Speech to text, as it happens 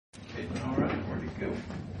All right, where'd it go?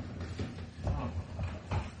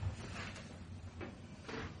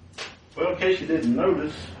 Well, in case you didn't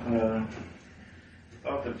notice, I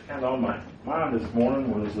thought that was kind of on my mind this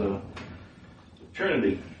morning was the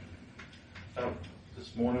Trinity. So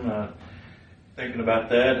this morning, thinking about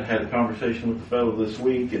that, I had a conversation with the fellow this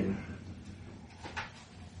week, and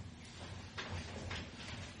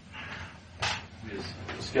we was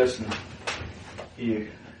discussing. He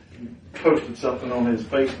posted something on his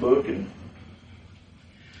Facebook, and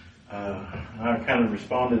I kind of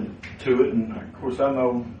responded to it. And of course, I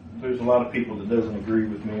know there's a lot of people that doesn't agree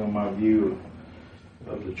with me on my view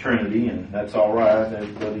of the Trinity, and that's all right.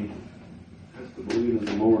 Everybody has to believe as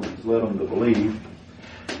the Lord has led them to believe.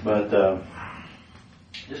 But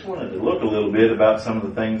just wanted to look a little bit about some of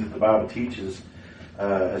the things that the Bible teaches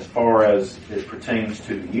as far as it pertains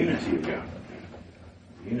to the unity of God,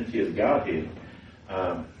 the unity of the Godhead.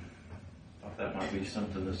 Thought that might be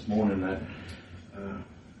something this morning that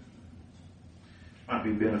might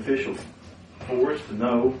be beneficial for us to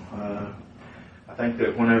know. I think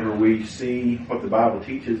that whenever we see what the Bible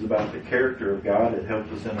teaches about the character of God, it helps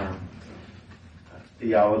us in our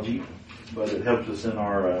theology, but it helps us in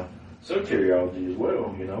our soteriology as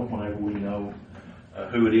well. You know, whenever we know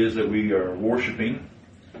who it is that we are worshiping.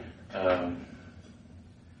 You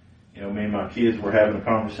know, me and my kids were having a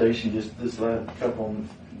conversation just this last couple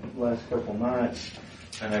nights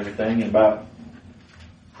and everything about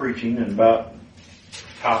preaching and about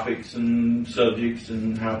topics and subjects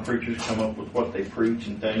and how preachers come up with what they preach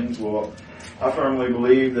and things. Well, I firmly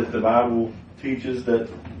believe that the Bible teaches that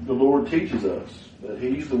the Lord teaches us, that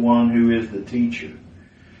He's the one who is the teacher.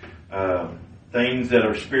 Things that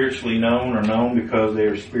are spiritually known are known because they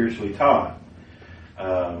are spiritually taught.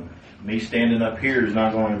 Me standing up here is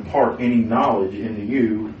not going to impart any knowledge into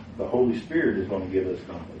you. The Holy Spirit is going to give us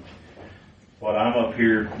knowledge. What I'm up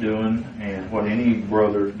here doing, and what any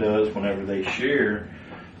brother does whenever they share,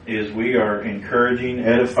 is we are encouraging,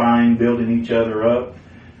 edifying, building each other up,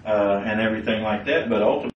 and everything like that. But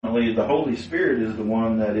ultimately, the Holy Spirit is the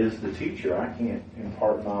one that is the teacher. I can't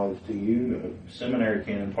impart knowledge to you. A seminary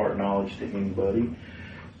can't impart knowledge to anybody.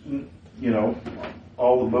 You know,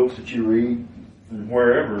 all the books that you read, and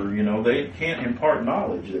wherever, you know, they can't impart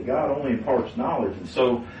knowledge. That God only imparts knowledge. And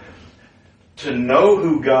so, to know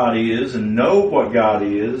who God is and know what God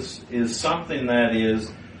is something that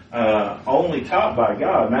is only taught by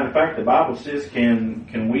God. Matter of fact, the Bible says,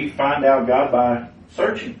 can we find out God by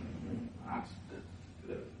searching?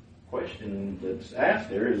 The question that's asked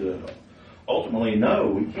there is ultimately no.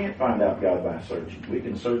 We can't find out God by searching. We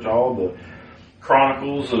can search all the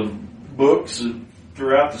chronicles of books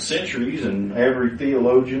throughout the centuries and every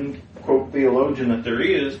theologian, quote theologian that there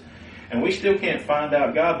is, and we still can't find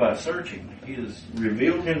out God by searching. He has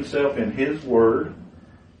revealed Himself in His Word,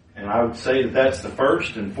 and I would say that that's the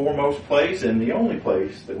first and foremost place and the only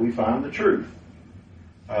place that we find the truth.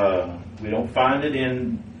 We don't find it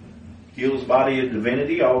in Gill's Body of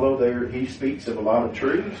Divinity, although he speaks of a lot of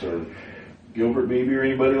truths, or Gilbert Beebe or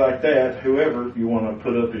anybody like that, whoever you want to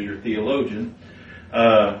put up as your theologian.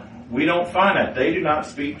 We don't find that. They do not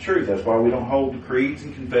speak truth. That's why we don't hold creeds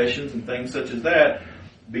and confessions and things such as that,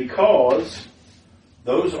 because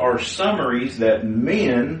those are summaries that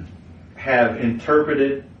men have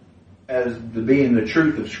interpreted as being the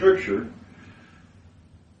truth of Scripture.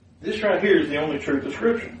 This right here is the only truth of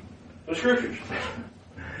Scripture. The Scriptures.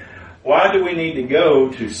 Why do we need to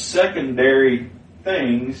go to secondary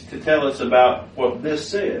things to tell us about what this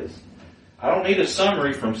says? I don't need a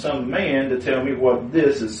summary from some man to tell me what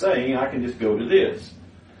this is saying. I can just go to this.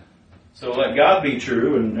 So let God be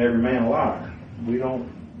true and every man a liar. We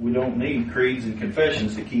don't need creeds and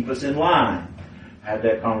confessions to keep us in line. I had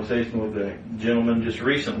that conversation with a gentleman just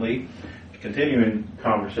recently, continuing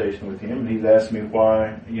conversation with him, and he's asked me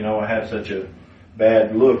why, I have such a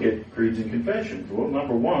bad look at creeds and confessions. Well,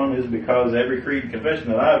 number one is because every creed and confession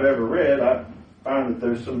that I've ever read, I find that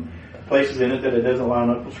there's some places in it that it doesn't line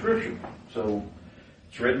up with Scripture. So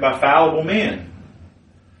it's written by fallible men.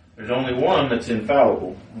 There's only one that's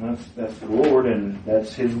infallible, and that's the Lord, and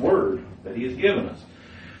that's His Word that He has given us.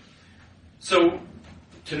 So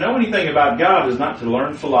to know anything about God is not to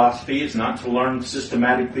learn philosophy. It's not to learn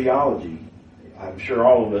systematic theology. I'm sure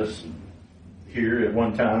all of us here at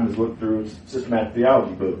one time has looked through a systematic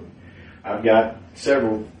theology book. I've got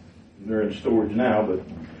several. They're in storage now, but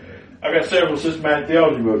I've got several systematic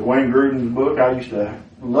theology books. Wayne Gruden's book, I used to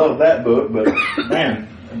love that book, but man,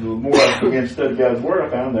 the more I began to study God's Word, I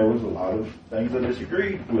found there was a lot of things I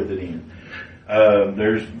disagreed with it in.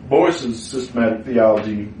 There's Boyce's systematic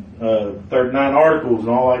theology, 39 articles and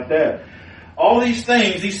all like that. all these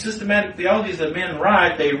things, these systematic theologies that men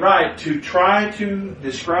write, they write to try to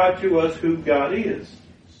describe to us who God is.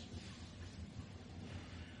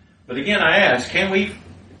 But again, I ask, can we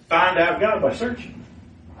find out God by searching?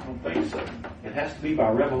 I don't think so. It has to be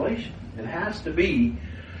by revelation. It has to be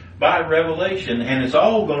by revelation, and it's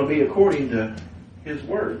all going to be according to His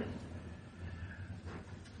Word.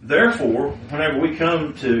 Therefore, whenever we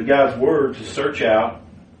come to God's Word to search out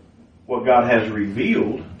what God has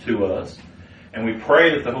revealed to us, and we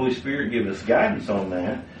pray that the Holy Spirit give us guidance on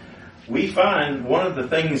that, we find one of the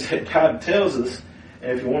things that God tells us,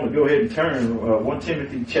 and if you want to go ahead and turn 1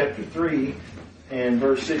 Timothy chapter 3 and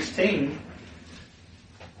verse 16,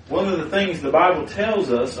 one of the things the Bible tells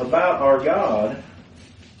us about our God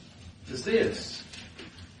is this.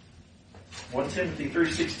 1 Timothy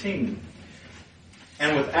 3:16.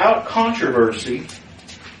 And without controversy,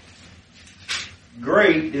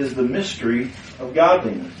 great is the mystery of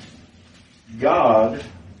godliness. God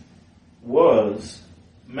was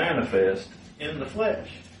manifest in the flesh.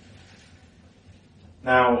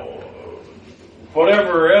 Now,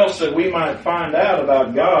 whatever else that we might find out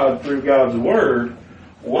about God through God's Word,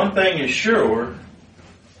 one thing is sure,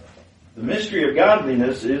 the mystery of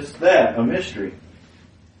godliness is that, a mystery.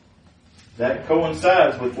 That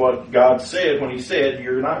coincides with what God said when He said,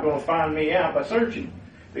 you're not going to find me out by searching.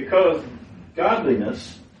 Because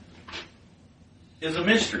godliness is a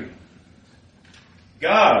mystery.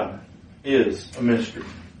 God is a mystery.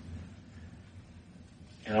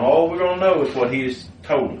 And all we're going to know is what He's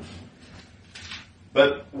told us.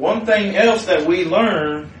 But one thing else that we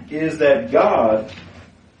learn is that God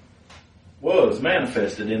was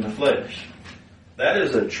manifested in the flesh. That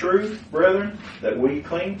is a truth, brethren, that we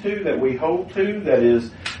cling to, that we hold to, that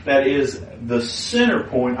is the center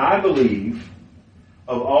point, I believe,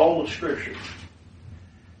 of all of Scripture,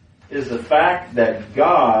 is the fact that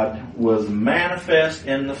God was manifest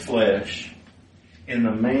in the flesh in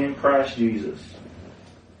the man Christ Jesus.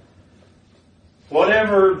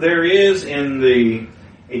 Whatever there is in the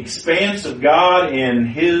expanse of God, in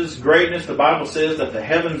His greatness, the Bible says that the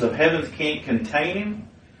heavens of heavens can't contain Him.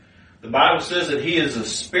 The Bible says that He is a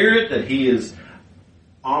spirit, that He is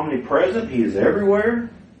omnipresent, He is everywhere,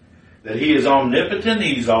 that He is omnipotent,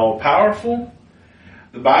 He's all powerful.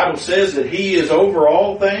 The Bible says that He is over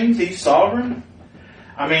all things, He's sovereign.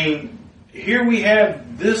 I mean, here we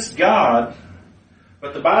have this God,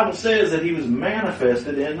 but the Bible says that He was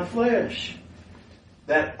manifested in the flesh.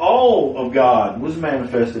 That all of God was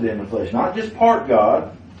manifested in the flesh. Not just part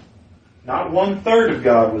God. Not 1/3 of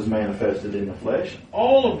God was manifested in the flesh.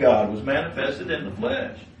 All of God was manifested in the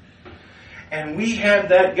flesh. And we have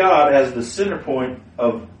that God as the center point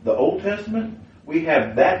of the Old Testament. We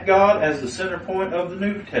have that God as the center point of the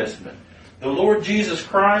New Testament. The Lord Jesus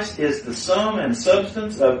Christ is the sum and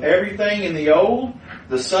substance of everything in the Old,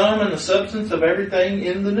 the sum and the substance of everything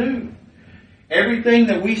in the New. Everything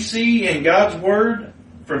that we see in God's Word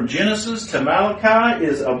from Genesis to Malachi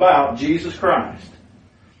is about Jesus Christ.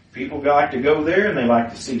 People like to go there and they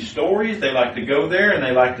like to see stories. They like to go there and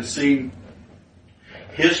they like to see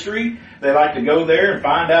history. They like to go there and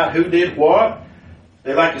find out who did what.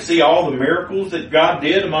 They like to see all the miracles that God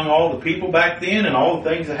did among all the people back then and all the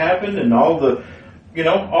things that happened and all the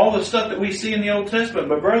stuff that we see in the Old Testament.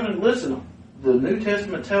 But brethren, listen, the New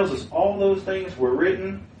Testament tells us all those things were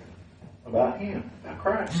written about Him, about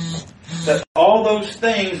Christ. That all those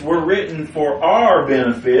things were written for our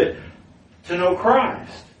benefit to know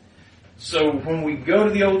Christ. So when we go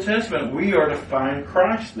to the Old Testament, we are to find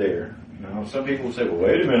Christ there. Now, some people will say, well,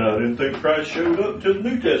 wait a minute, I didn't think Christ showed up to the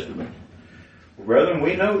New Testament. Well, brethren,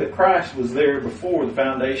 we know that Christ was there before the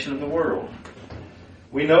foundation of the world.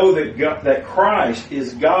 We know that Christ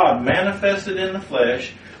is God manifested in the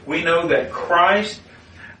flesh. We know that Christ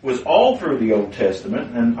was all through the Old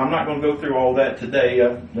Testament, and I'm not going to go through all that today.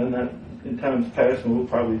 I've done that in times past, and we'll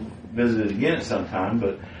probably visit it again at some time,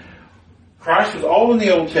 but Christ was all in the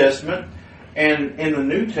Old Testament, and in the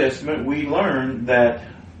New Testament we learn that,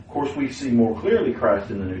 of course we see more clearly Christ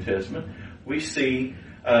in the New Testament. We see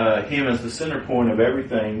Him as the center point of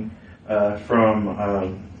everything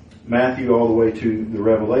from Matthew all the way to the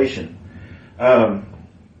Revelation.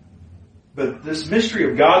 But this mystery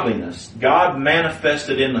of godliness, God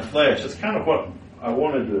manifested in the flesh, that's kind of what I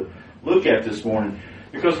wanted to look at this morning.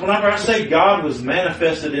 Because whenever I say God was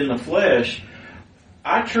manifested in the flesh,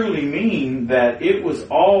 I truly mean that it was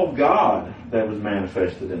all God that was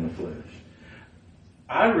manifested in the flesh.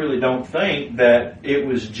 I really don't think that it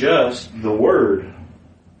was just the Word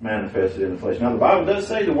manifested in the flesh. Now the Bible does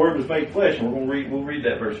say the Word was made flesh, and we'll read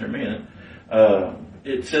that verse in a minute.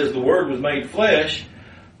 It says the Word was made flesh,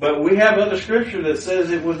 But we have other scripture that says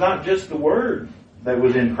it was not just the Word that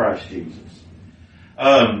was in Christ Jesus.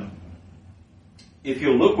 If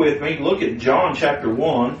you'll look with me, look at John chapter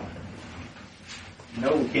 1.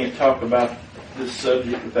 No, we can't talk about this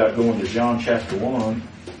subject without going to John chapter 1.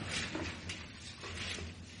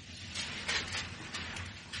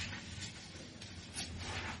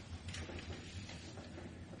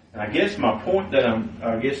 And I guess my point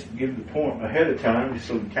that give the point ahead of time, just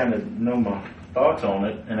so you kind of know my thoughts on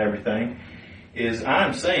it and everything, is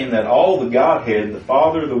I'm saying that all the Godhead, the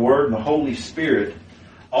Father, the Word, and the Holy Spirit,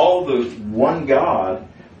 all the one God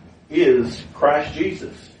is Christ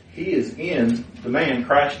Jesus. He is in the man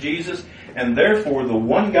Christ Jesus, and therefore the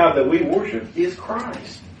one God that we worship is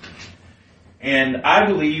Christ. And I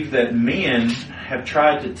believe that men have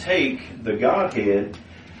tried to take the Godhead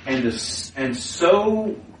and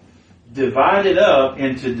so divide it up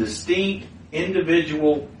into distinct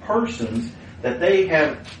individual persons that they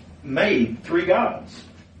have made three gods.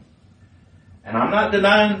 And I'm not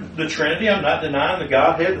denying the Trinity. I'm not denying the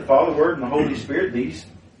Godhead, the Father, Word, and the Holy Spirit. These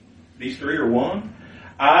three are one.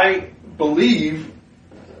 I believe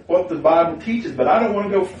what the Bible teaches, but I don't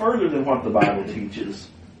want to go further than what the Bible teaches.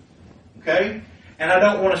 Okay? And I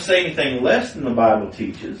don't want to say anything less than the Bible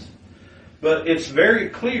teaches. But it's very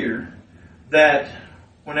clear that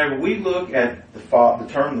whenever we look at the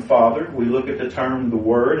term the Father, we look at the term the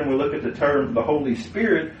Word, and we look at the term the Holy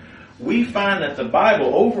Spirit, we find that the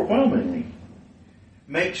Bible overwhelmingly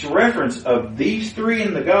makes reference of these three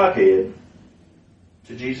in the Godhead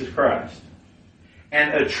to Jesus Christ.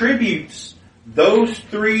 And attributes those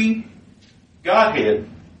three Godhead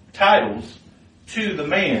titles to the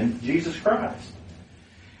man, Jesus Christ.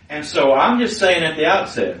 And so I'm just saying at the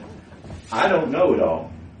outset, I don't know it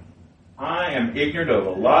all. I am ignorant of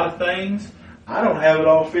a lot of things. I don't have it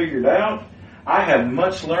all figured out. I have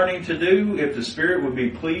much learning to do if the Spirit would be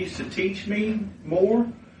pleased to teach me more.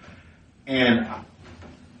 And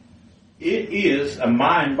it is a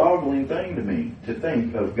mind-boggling thing to me to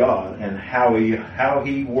think of God and how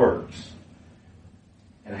He works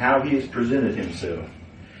and how He has presented Himself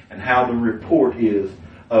and how the report is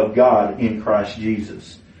of God in Christ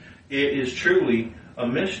Jesus. It is truly a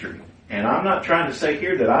mystery. And I'm not trying to say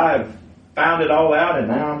here that I've found it all out and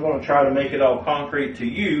now I'm going to try to make it all concrete to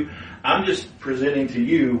you. I'm just presenting to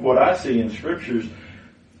you what I see in Scriptures.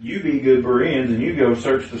 You be good Bereans and you go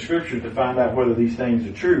search the Scriptures to find out whether these things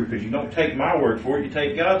are true, because you don't take my word for it, you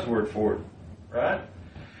take God's word for it. Right?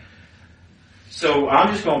 So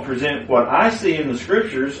I'm just going to present what I see in the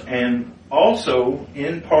Scriptures, and also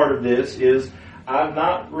in part of this is I've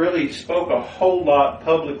not really spoke a whole lot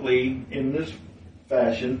publicly in this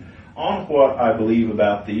fashion on what I believe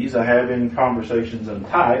about these. I have in conversations and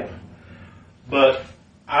type, but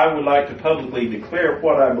I would like to publicly declare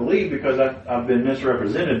what I believe, because I've been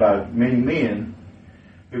misrepresented by many men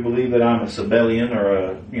who believe that I'm a Sabellian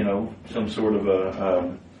or some sort of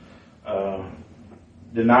a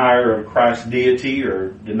denier of Christ's deity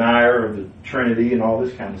or denier of the Trinity and all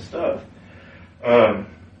this kind of stuff.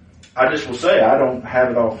 I just will say I don't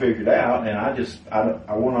have it all figured out, and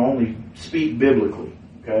I want to only speak biblically.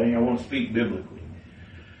 Okay, I want to speak biblically.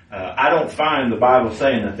 I don't find the Bible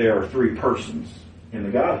saying that there are three persons in the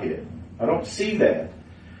Godhead. I don't see that.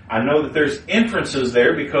 I know that there's inferences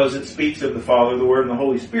there because it speaks of the Father, the Word, and the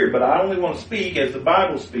Holy Spirit, but I only want to speak as the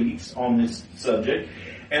Bible speaks on this subject.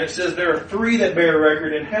 And it says there are three that bear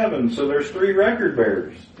record in heaven, so there's three record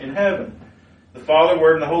bearers in heaven. The Father,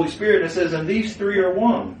 Word, and the Holy Spirit. And it says, and these three are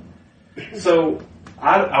one. So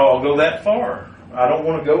I'll go that far. I don't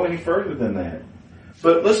want to go any further than that.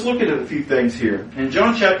 But let's look at a few things here. In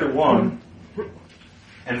John chapter 1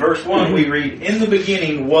 and verse 1, we read, in the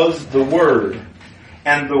beginning was the Word,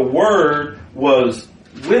 and the Word was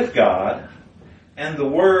with God, and the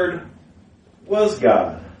Word was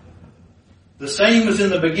God. The same was in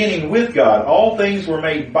the beginning with God. All things were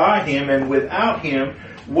made by Him, and without Him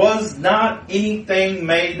was not anything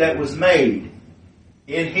made that was made.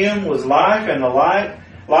 In Him was life, and the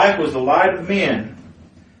life was the light of men.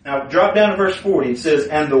 Now drop down to verse 40. It says,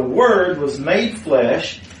 and the Word was made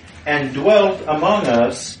flesh and dwelt among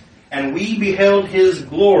us, and we beheld His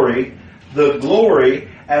glory, the glory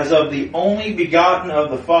as of the only begotten of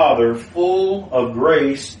the Father, full of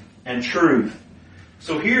grace and truth.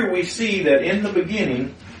 So here we see that in the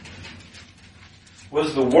beginning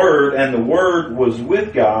was the Word, and the Word was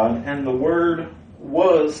with God, and the Word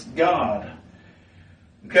was God.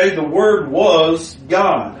 Okay, the Word was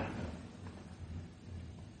God.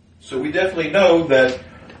 So we definitely know that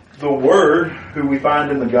the Word, who we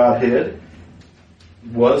find in the Godhead,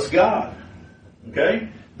 was God. Okay?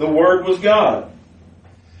 The Word was God.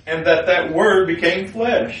 and that Word became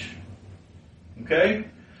flesh. Okay?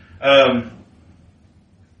 But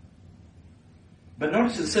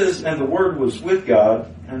notice it says, and the Word was with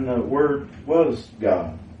God, and the Word was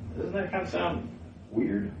God. Doesn't that kind of sound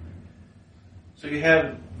weird? So you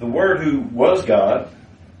have the Word who was God,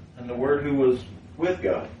 and the Word who was with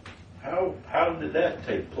God. How did that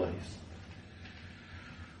take place?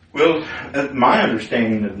 Well, my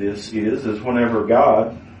understanding of this is whenever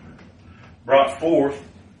God brought forth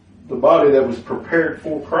the body that was prepared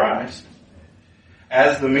for Christ,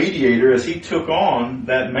 as the mediator, as He took on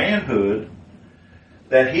that manhood,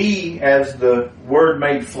 that He, as the Word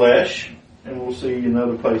made flesh, and we'll see in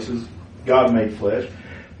other places, God made flesh,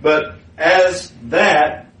 but as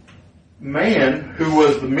that man who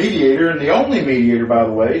was the mediator, and the only mediator, by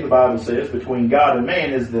the way, the Bible says, between God and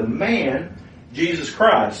man, is the man, Jesus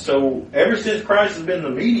Christ. So ever since Christ has been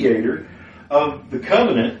the mediator of the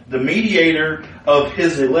covenant, the mediator of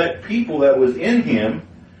His elect people that was in Him,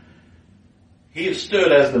 He has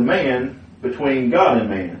stood as the man between God and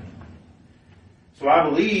man. So I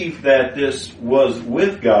believe that this was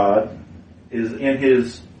with God is in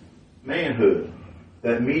His manhood,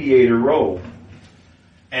 that mediator role.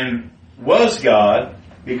 And was God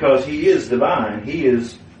because He is divine. He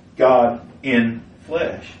is God in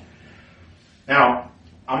flesh. Now,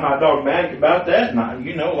 I'm not dogmatic about that. And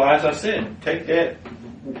as I said, take that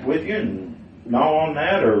with you and gnaw on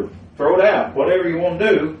that or throw it out. Whatever you want to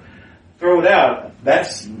do, throw it out.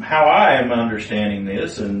 That's how I am understanding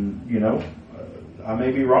this. And, I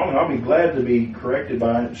may be wrong, and I'll be glad to be corrected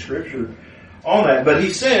by Scripture on that. But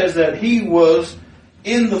He says that He was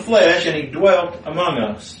in the flesh and He dwelt among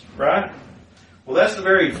us. Right? Well, that's the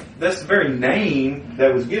very name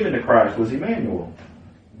that was given to Christ was Emmanuel.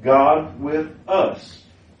 God with us.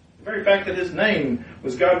 The very fact that His name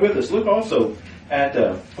was God with us. Look also at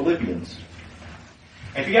Philippians.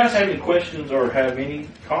 And if you guys have any questions or have any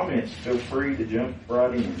comments, feel free to jump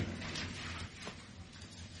right in.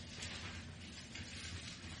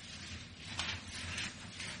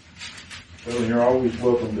 So you're always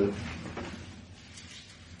welcome to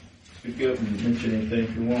speak up and mention anything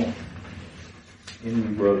if you want. Any of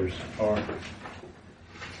you brothers are.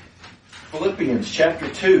 Philippians chapter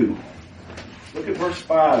 2. Look at verse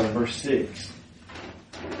 5 and verse 6.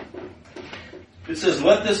 It says,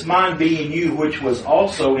 "Let this mind be in you which was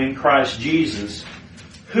also in Christ Jesus,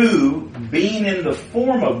 who, being in the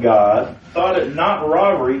form of God, thought it not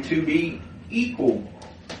robbery to be equal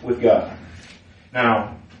with God."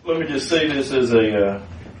 Now, let me just say this as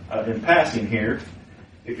in passing here.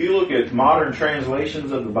 If you look at modern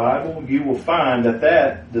translations of the Bible, you will find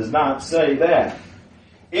that does not say that.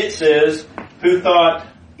 It says, who thought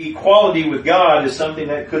equality with God is something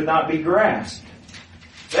that could not be grasped.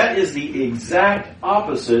 That is the exact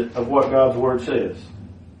opposite of what God's Word says.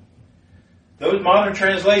 Those modern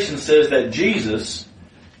translations says that Jesus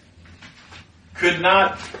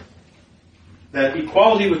that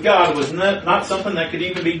equality with God was not something that could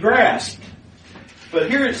even be grasped. But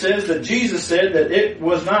here it says that Jesus said that it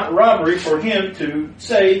was not robbery for Him to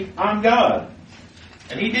say, I'm God.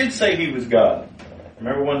 And He did say He was God.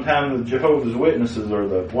 Remember one time the Jehovah's Witnesses or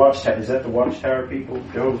the Watchtower, is that the Watchtower people?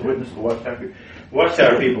 Jehovah's Witnesses, the Watchtower people? The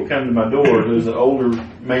Watchtower people come to my door. There's an older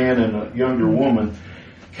man and a younger woman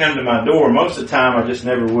come to my door. Most of the time I just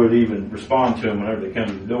never would even respond to them whenever they come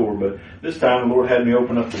to the door. But this time the Lord had me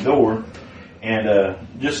open up the door. And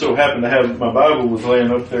just so happened to have my Bible was laying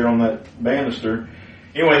up there on that banister.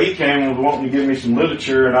 Anyway, he came and was wanting to give me some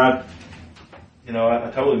literature, and I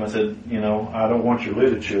told him, I said, I don't want your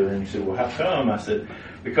literature. And he said, well, how come? I said,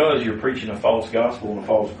 because you're preaching a false gospel and a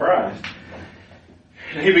false Christ.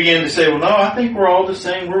 And he began to say, well, no, I think we're all the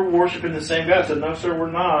same. We're worshiping the same God. I said, no, sir,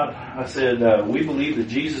 we're not. I said, we believe that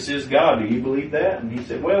Jesus is God. Do you believe that? And he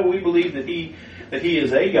said, well, we believe that he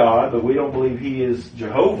is a God, but we don't believe He is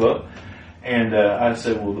Jehovah. And I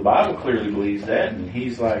said, well, the Bible clearly believes that. And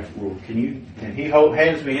he's like, well, and he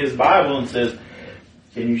hands me his Bible and says,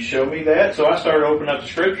 can you show me that? So I started opening up the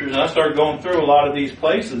Scriptures, and I started going through a lot of these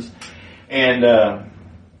places. And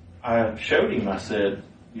I showed him, I said,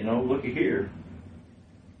 look at here.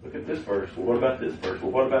 Look at this verse. Well, what about this verse? Well,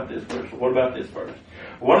 what about this verse? Well, what about this verse?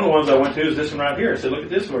 One of the ones I went to is this one right here. I said, look at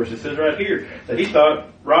this verse. It says right here that he thought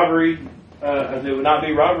it would not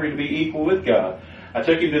be robbery to be equal with God. I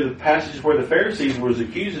took him to the passage where the Pharisees was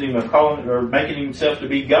accusing him of calling or making himself to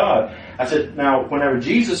be God. I said, now, whenever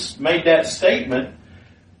Jesus made that statement,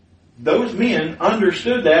 those men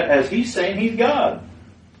understood that as He's saying He's God.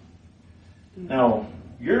 Now,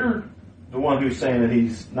 you're the one who's saying that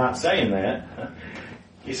He's not saying that.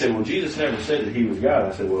 He said, well, Jesus never said that He was God.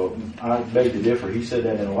 I said, well, I beg to differ. He said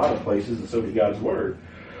that in a lot of places, and so did God's Word.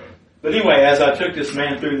 But anyway, as I took this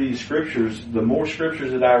man through these scriptures, the more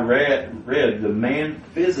scriptures that I read, the man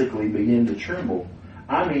physically began to tremble.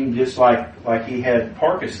 I mean, just like he had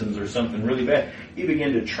Parkinson's or something really bad. He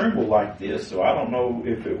began to tremble like this. So I don't know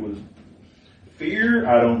if it was fear.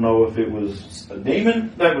 I don't know if it was a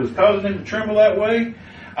demon that was causing him to tremble that way.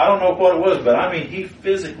 I don't know what it was, but I mean, he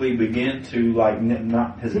physically began to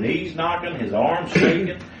knock his knees knocking, his arms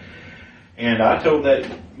shaking. And I told that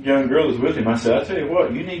young girl who was with him, I said, I tell you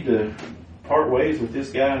what, you need to part ways with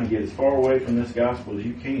this guy and get as far away from this gospel as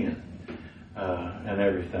you can, and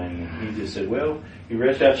everything. And he just said, well, he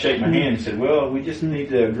reached out to shake my hand and said, well, we just need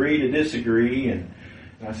to agree to disagree. And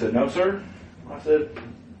I said, no, sir. I said,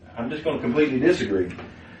 I'm just going to completely disagree.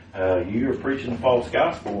 You are preaching a false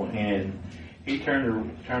gospel. And he turned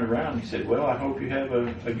around and he said, well, I hope you have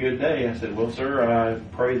a good day. I said, well, sir, I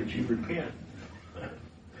pray that you repent.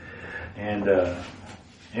 And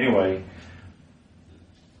anyway,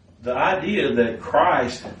 the idea that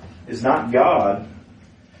Christ is not God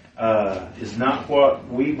is not what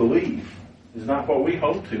we believe, is not what we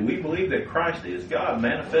hold to. We believe that Christ is God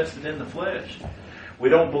manifested in the flesh. We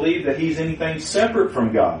don't believe that He's anything separate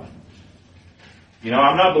from God. You know,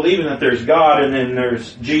 I'm not believing that there's God and then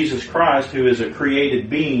there's Jesus Christ who is a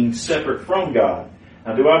created being separate from God.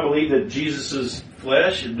 Now, do I believe that Jesus'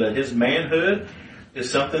 flesh, that His manhood, is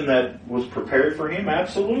something that was prepared for Him?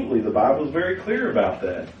 Absolutely. The Bible is very clear about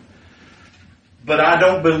that. But I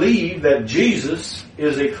don't believe that Jesus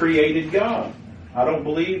is a created God. I don't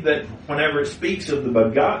believe that whenever it speaks of the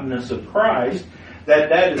begottenness of Christ,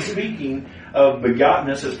 that is speaking of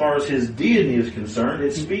begottenness as far as His deity is concerned.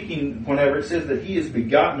 It's speaking, whenever it says that He is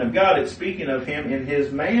begotten of God, it's speaking of Him in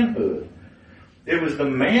His manhood. It was the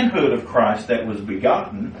manhood of Christ that was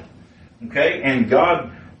begotten. Okay? And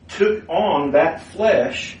God took on that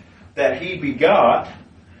flesh that He begot,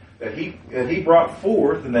 that He brought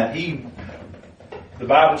forth, and that He, the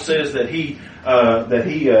Bible says that He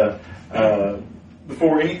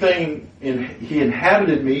before anything, He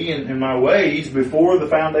inhabited me in my ways before the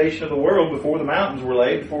foundation of the world, before the mountains were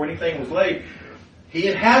laid, before anything was laid. He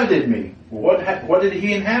inhabited me. What did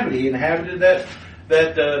He inhabit? He inhabited that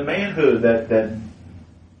manhood,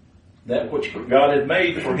 that which God had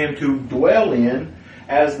made for Him to dwell in,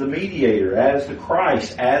 as the mediator, as the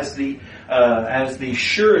Christ, as the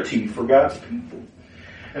surety for God's people.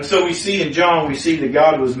 And so we see in John, we see that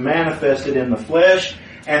God was manifested in the flesh,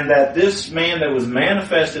 and that this man that was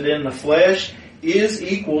manifested in the flesh is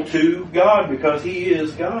equal to God because He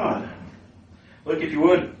is God. Look, if you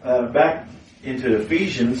would, back into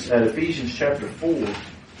Ephesians, at Ephesians chapter 4.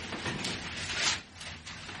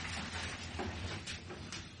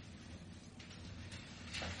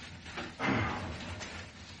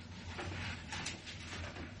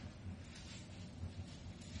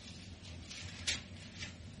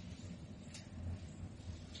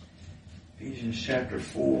 Ephesians chapter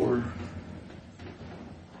 4,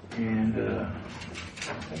 and I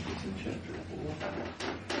think it's in chapter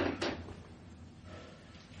 4.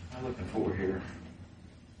 I'm looking for here.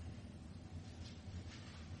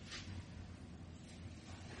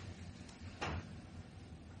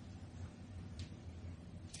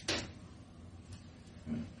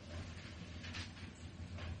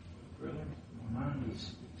 Brother, my mind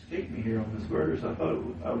has escaped me here on this verse. I thought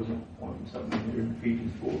I was on something here in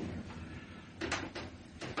Ephesians 4.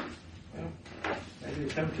 Maybe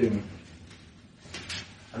it'll come to me.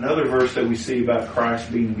 Another verse that we see about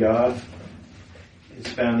Christ being God is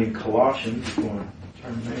found in Colossians. I'm going to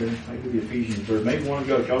turn there. Maybe the Ephesians verse. Maybe one of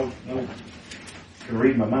y'all can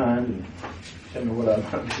read my mind and tell me what I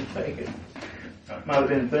might have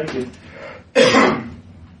been thinking.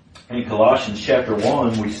 In Colossians chapter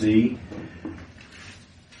 1, we see,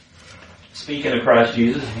 speaking of Christ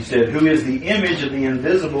Jesus, He said, who is the image of the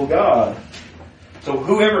invisible God. So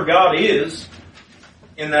whoever God is,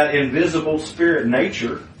 in that invisible spirit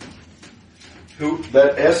nature,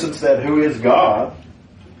 that essence, that who is God.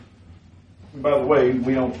 And by the way,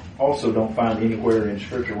 we don't find anywhere in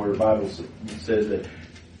Scripture where the Bible says that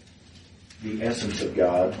the essence of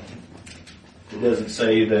God. It doesn't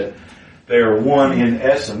say that they are one in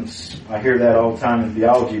essence. I hear that all the time in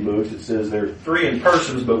theology books. It says they're three in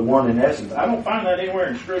persons, but one in essence. I don't find that anywhere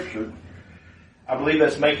in Scripture. I believe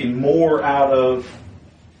that's making more out of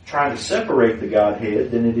trying to separate the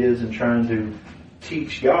Godhead than it is in trying to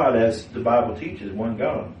teach God as the Bible teaches, one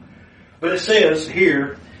God. But it says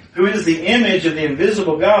here, who is the image of the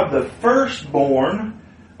invisible God, the firstborn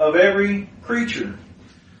of every creature.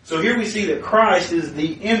 So here we see that Christ is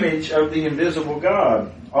the image of the invisible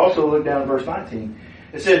God. Also look down at verse 19.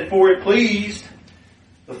 It said, for it pleased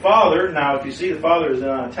the Father. Now if you see the Father is in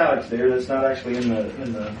italics there, that's not actually in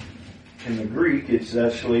the in the Greek, it's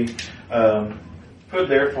actually put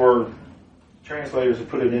there for translators to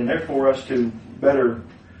put it in there for us to better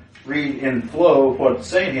read in flow of what it's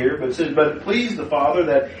saying here. But it says, "But it pleased the Father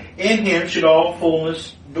that in Him should all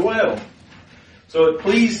fullness dwell." So it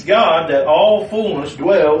pleased God that all fullness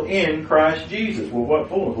dwell in Christ Jesus. Well, what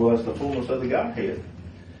fullness? Well, that's the fullness of the Godhead.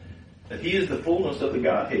 That He is the fullness of the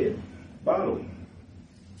Godhead, bodily.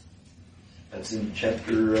 That's in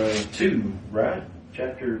chapter 2, right?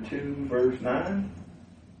 Chapter 2, verse 9.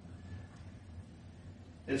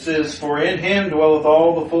 It says, "For in Him dwelleth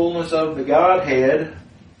all the fullness of the Godhead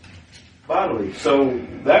bodily." So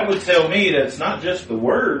that would tell me that it's not just the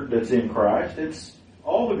Word that's in Christ, it's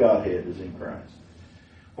all the Godhead is in Christ.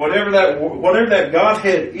 Whatever that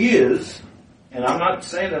Godhead is, and I'm not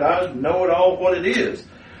saying that I know it all what it is.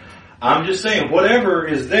 I'm just saying whatever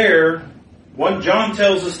is there. 1 John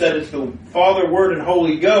tells us that it's the Father, Word, and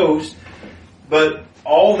Holy Ghost, but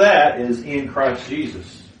all that is in Christ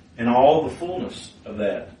Jesus. And all the fullness of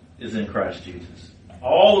that is in Christ Jesus.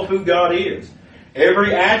 All of who God is.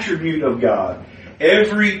 Every attribute of God.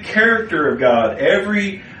 Every character of God.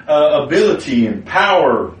 Every ability and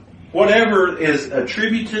power. Whatever is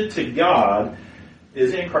attributed to God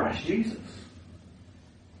is in Christ Jesus.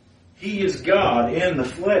 He is God in the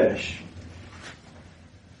flesh.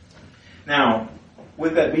 Now,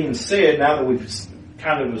 with that being said, now that we've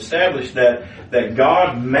kind of established that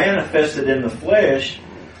God manifested in the flesh,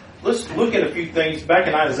 let's look at a few things. Back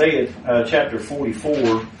in Isaiah chapter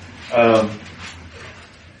 44,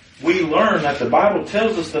 we learn that the Bible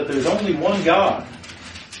tells us that there's only one God.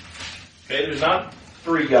 Okay, there's not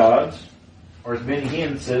three gods, or as Benny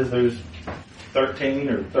Hinn says, there's 13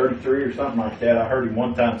 or 33 or something like that. I heard him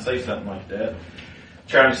one time say something like that,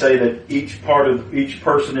 trying to say that each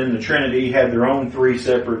person in the Trinity had their own three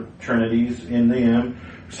separate Trinities in them,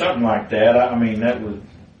 something like that. I mean, that was,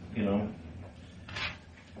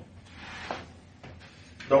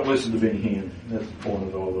 don't listen to Benny Hinn. That's the point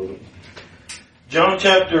of all of it.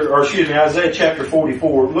 Isaiah chapter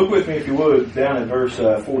 44. Look with me, if you would, down at verse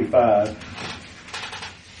 45.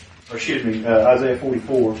 Isaiah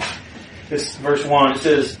 44. This verse 1, it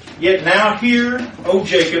says, "Yet now hear, O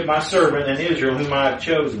Jacob, my servant, and Israel, whom I have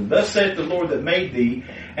chosen. Thus saith the Lord that made thee,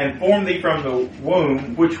 and formed thee from the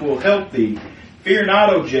womb, which will help thee. Fear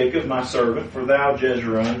not, O Jacob, my servant, for thou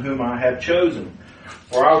Jeshurun, whom I have chosen.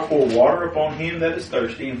 For I will pour water upon him that is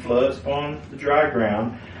thirsty, and floods upon the dry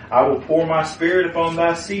ground. I will pour my spirit upon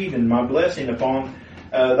thy seed, and my blessing upon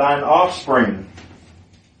thine offspring.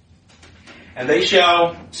 And they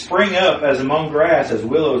shall spring up as among grass, as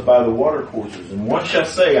willows by the watercourses. And one shall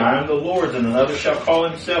say, I am the Lord's, and another shall call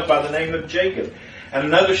himself by the name of Jacob. And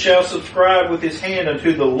another shall subscribe with his hand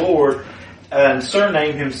unto the Lord, and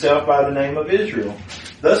surname himself by the name of Israel.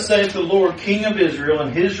 Thus saith the Lord, King of Israel,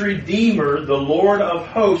 and his Redeemer, the Lord of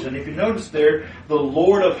hosts." And if you notice there, the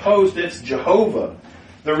Lord of hosts, it's Jehovah.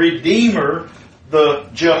 The Redeemer, the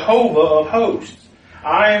Jehovah of hosts.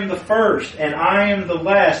 "I am the first, and I am the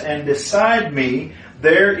last, and beside me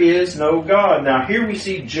there is no God." Now here we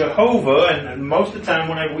see Jehovah, and most of the time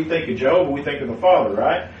whenever we think of Jehovah, we think of the Father,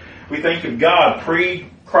 right? We think of God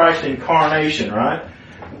pre-Christ incarnation, right?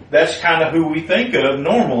 That's kind of who we think of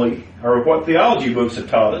normally, or what theology books have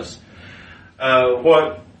taught us,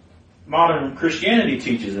 what modern Christianity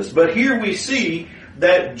teaches us. But here we see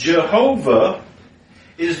that Jehovah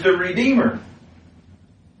is the Redeemer.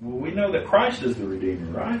 Well, we know that Christ is the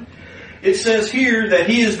Redeemer, right? It says here that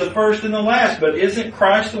He is the first and the last, but isn't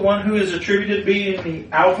Christ the one who is attributed to be in the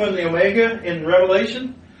Alpha and the Omega in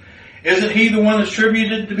Revelation? Isn't He the one that's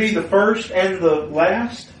attributed to be the first and the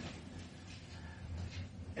last?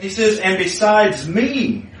 And He says, and besides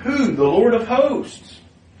me, who? The Lord of hosts.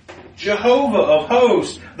 Jehovah of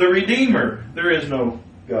hosts, the Redeemer. There is no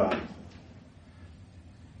God.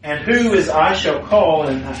 And who is I shall call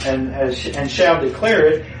and shall declare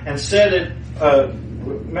it and set it.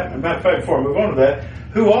 Matter of fact, before I move on to that,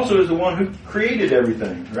 who also is the one who created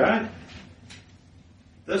everything, right?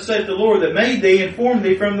 Thus saith the Lord that made thee and formed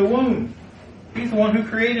thee from the womb. He's the one who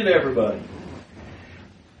created everybody.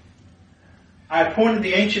 "I appointed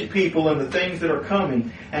the ancient people and the things that are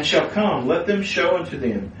coming and shall come. Let them show unto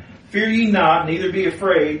them. Fear ye not, neither be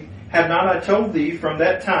afraid. Have not I told thee from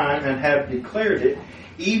that time and have declared it?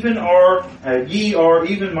 Even ye are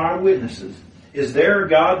even my witnesses. Is there a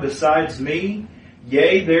God besides me?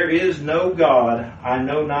 Yea, there is no God, I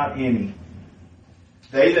know not any.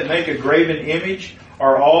 They that make a graven image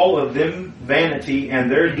are all of them vanity,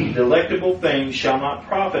 and their delectable things shall not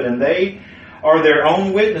profit. And they are their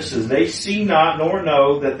own witnesses. They see not nor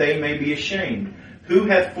know that they may be ashamed. Who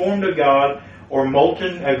hath formed a God or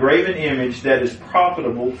molten a graven image that is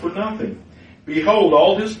profitable for nothing. Behold,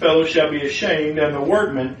 all his fellows shall be ashamed, and the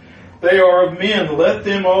workmen, they are of men. Let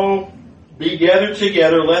them all be gathered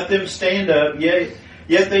together, let them stand up, yet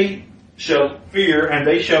they shall fear, and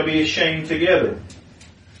they shall be ashamed together.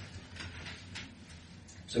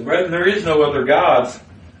 So, brethren, there is no other gods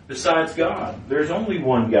besides God. There's only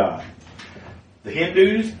one God. The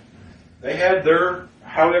Hindus, they have their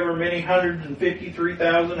however many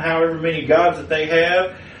 153,000, however many gods that they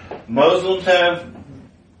have. Muslims have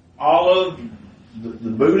all of the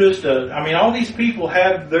Buddhists. All these people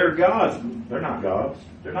have their gods. They're not gods.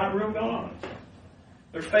 They're not real gods.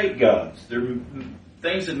 They're fake gods. They're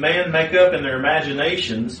things that man make up in their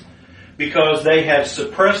imaginations because they have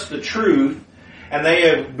suppressed the truth and they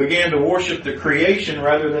have began to worship the creation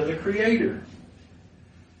rather than the Creator.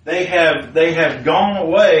 They have gone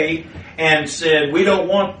away and said, we don't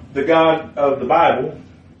want the God of the Bible,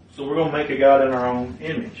 so we're going to make a God in our own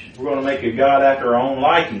image. We're going to make a God after our own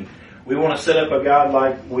liking. We want to set up a God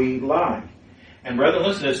like we like. And brethren,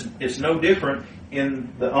 listen, it's no different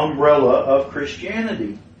in the umbrella of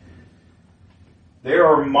Christianity. There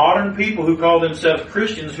are modern people who call themselves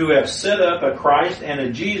Christians who have set up a Christ and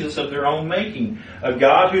a Jesus of their own making. A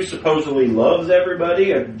God who supposedly loves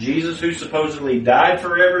everybody, a Jesus who supposedly died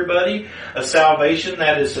for everybody, a salvation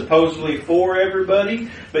that is supposedly for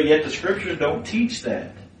everybody, but yet the Scriptures don't teach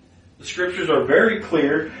that. The Scriptures are very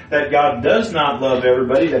clear that God does not love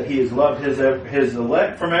everybody, that He has loved His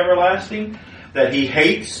elect from everlasting, that He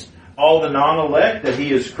hates all the non-elect, that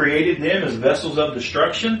He has created them as vessels of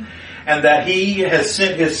destruction, and that He has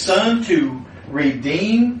sent His Son to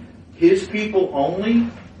redeem His people only.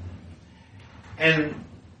 And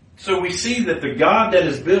so we see that the God that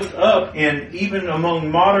is built up in even among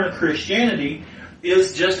modern Christianity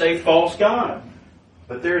is just a false God.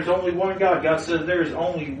 But there is only one God. God says there is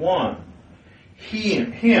only one.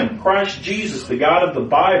 Him, Christ Jesus, the God of the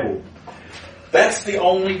Bible. That's the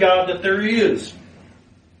only God that there is.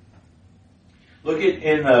 Look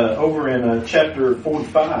at over in chapter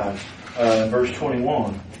 45, verse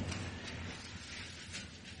 21.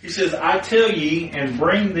 He says, I tell ye, and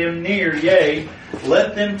bring them near, yea,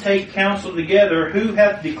 let them take counsel together, who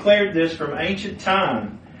hath declared this from ancient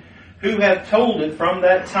time, who hath told it from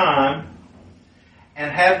that time, and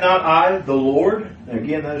have not I the Lord?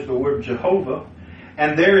 Again, that is the word Jehovah.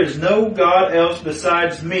 And there is no God else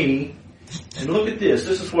besides me. And look at this.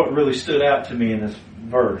 This is what really stood out to me in this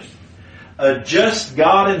verse. A just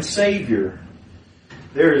God and Savior.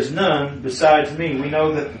 There is none besides me. We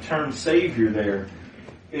know that the term Savior there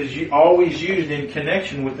is always used in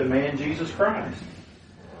connection with the man Jesus Christ.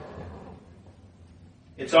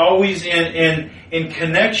 It's always in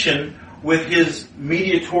connection with His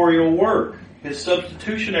mediatorial work, His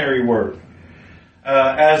substitutionary work,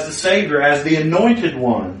 as the Savior, as the anointed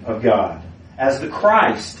one of God, as the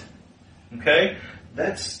Christ. Okay?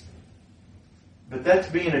 But that's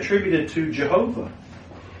being attributed to Jehovah.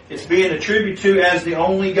 It's being attributed to as the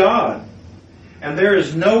only God. And there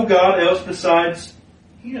is no God else besides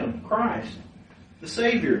Him, Christ, the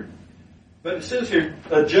Savior. But it says here,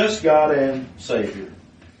 a just God and Savior.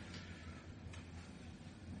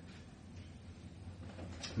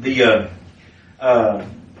 The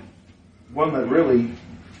one that really,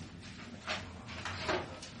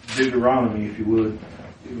 Deuteronomy, if you would.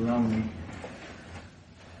 Deuteronomy.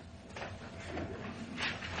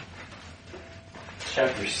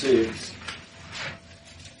 Chapter 6.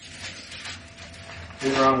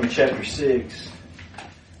 Deuteronomy chapter 6.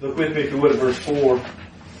 Look with me if you would at verse 4.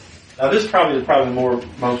 Now this is probably the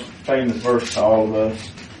most famous verse to all of us.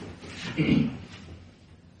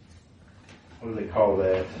 What do they call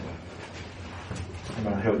that?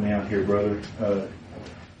 Somebody help me out here, brother.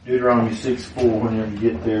 Deuteronomy 6:4, whenever you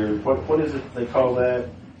get there. What is it they call that?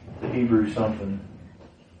 The Hebrew something.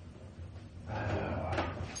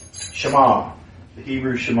 Shema. The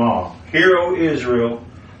Hebrew Shema. Hear, O Israel,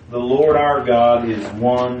 the Lord our God is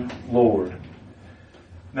one Lord.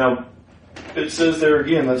 Now, it says there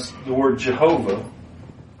again, that's the word Jehovah.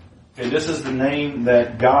 And this is the name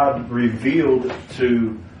that God revealed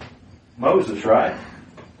to Moses, right?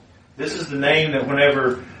 This is the name that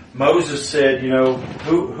whenever Moses said,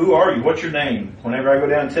 who are you? What's your name? Whenever I go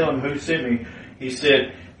down and tell him who sent me, he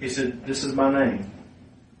said, this is my name.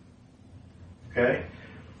 Okay?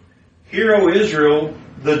 Hear, O Israel,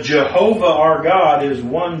 the Jehovah our God is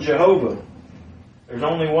one Jehovah. There's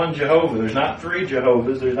only one Jehovah. There's not 3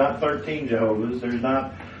 Jehovahs. There's not 13 Jehovahs. There's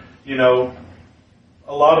not,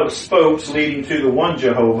 a lot of spokes leading to the one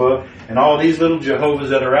Jehovah, and all these little Jehovahs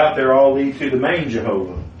that are out there all lead to the main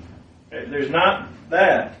Jehovah. There's not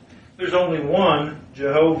that. There's only one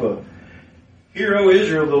Jehovah. Hear, O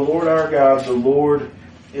Israel, the Lord our God, the Lord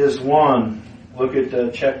is one. Look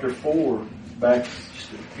at chapter 4. Back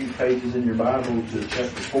just a few pages in your Bible to chapter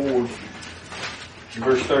 4,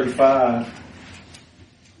 verse 35.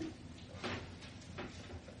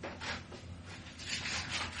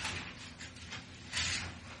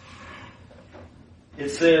 It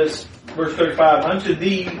says, verse 35, Unto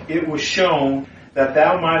thee it was shown that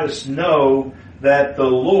thou mightest know that the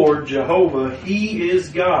Lord Jehovah, He is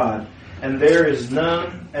God, and there is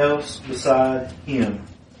none else beside Him.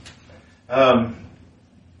 So,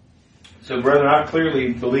 brethren, I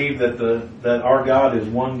clearly believe that our God is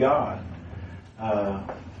one God.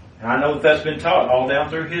 And I know that's been taught all down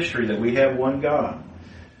through history, that we have one God.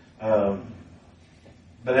 But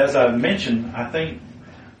as I mentioned, I think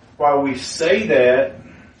while we say that,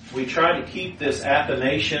 we try to keep this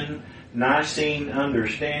Athanasian, Nicene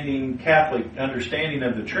understanding, Catholic understanding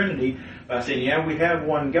of the Trinity by saying, yeah, we have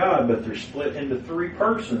one God, but they're split into three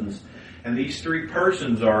persons. And these three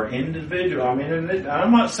persons are individual. I mean,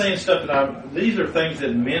 I'm not saying stuff these are things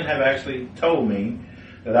that men have actually told me,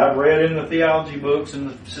 that I've read in the theology books and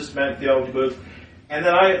the systematic theology books, and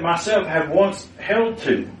that I myself have once held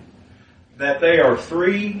to, that they are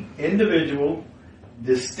three individual,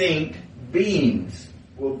 distinct beings.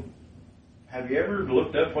 Well, have you ever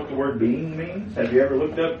looked up what the word being means? Have you ever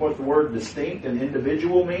looked up what the word distinct and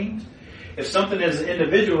individual means? If something is an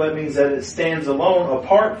individual, that means that it stands alone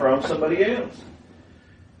apart from somebody else.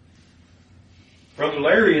 Brother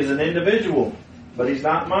Larry is an individual, but he's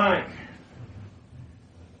not Mike.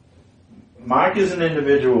 Mike is an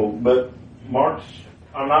individual, but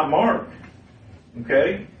I'm not Mark.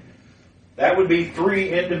 Okay? That would be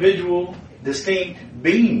three individual, distinct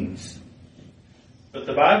beings. But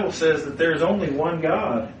the Bible says that there's only one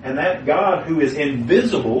God, and that God, who is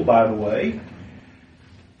invisible, by the way,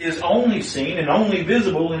 is only seen and only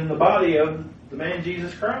visible in the body of the man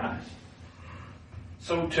Jesus Christ.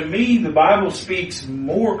 So to me, the Bible speaks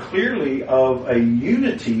more clearly of a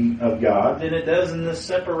unity of God than it does in this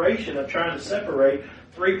separation of trying to separate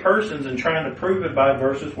three persons and trying to prove it by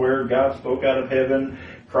verses where God spoke out of heaven,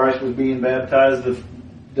 Christ was being baptized, the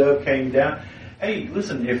dove came down. Hey,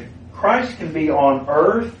 listen, if Christ can be on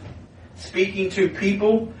earth speaking to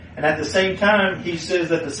people, and at the same time He says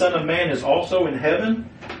that the Son of Man is also in heaven,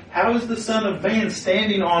 how is the Son of Man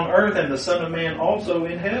standing on earth and the Son of Man also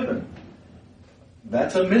in heaven?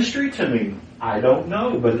 That's a mystery to me. I don't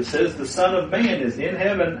know, but it says the Son of Man is in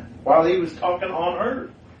heaven while He was talking on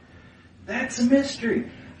earth. That's a mystery.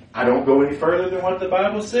 I don't go any further than what the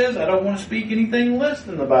Bible says. I don't want to speak anything less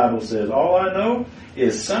than the Bible says. All I know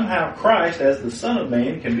is somehow Christ, as the Son of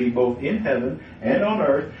Man, can be both in heaven and on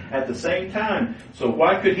earth at the same time. So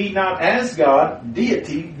why could He not, as God,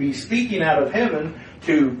 deity, be speaking out of heaven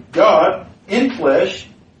to God in flesh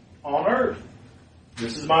on earth?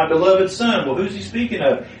 This is my beloved Son. Well, who's He speaking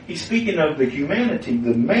of? He's speaking of the humanity,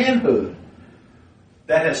 the manhood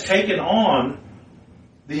that has taken on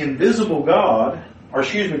the invisible God,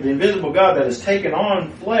 the invisible God that has taken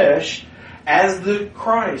on flesh as the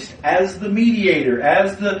Christ, as the mediator,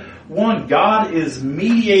 as the one. God is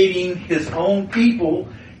mediating His own people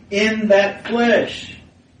in that flesh.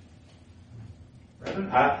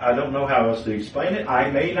 I don't know how else to explain it. I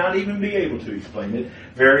may not even be able to explain it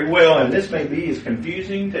very well, and this may be as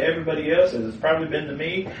confusing to everybody else as it's probably been to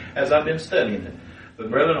me as I've been studying it. But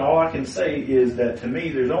brethren, all I can say is that to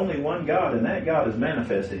me there's only one God, and that God is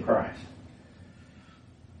manifest in Christ.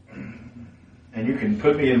 And you can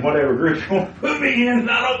put me in whatever group you want to put me in,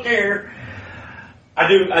 I don't care. I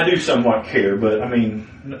do somewhat care, but I mean,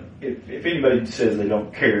 if anybody says they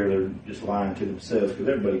don't care, they're just lying to themselves, because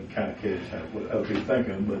everybody kind of cares what other people think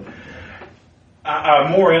of them. But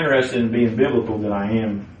I'm more interested in being biblical than I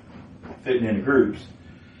am fitting into groups.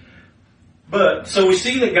 But, so we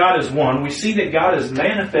see that God is one. We see that God is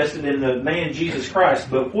manifested in the man Jesus Christ.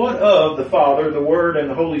 But what of the Father, the Word, and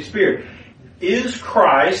the Holy Spirit? Is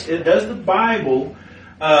Christ, does the Bible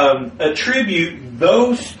attribute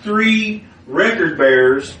those three record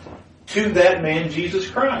bearers to that man Jesus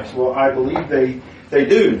Christ? Well, I believe they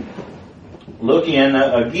do. I'll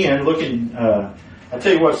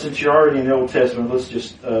tell you what, since you're already in the Old Testament, let's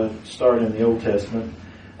just start in the Old Testament.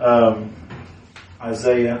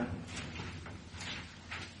 Isaiah.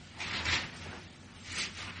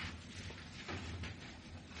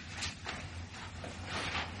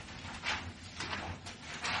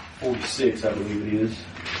 (46), I believe it is.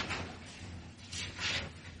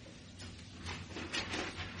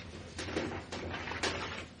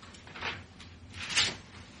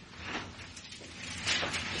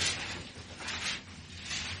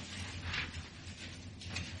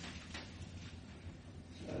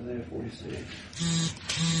 Isaiah 46.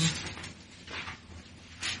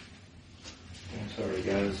 I'm sorry,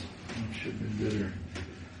 guys. I should have been better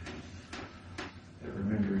at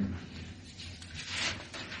remembering.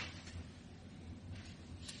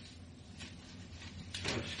 I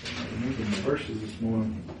just can't remember my verses this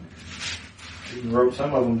morning. I even wrote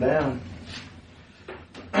some of them down.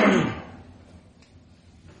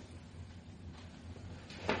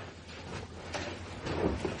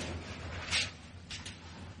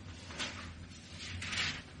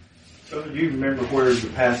 So do you remember where the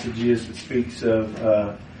passage is that speaks of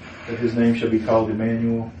that his name shall be called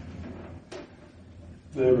Emmanuel,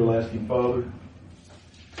 the everlasting Father?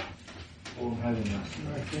 Oh, I'm having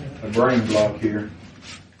a brain block here.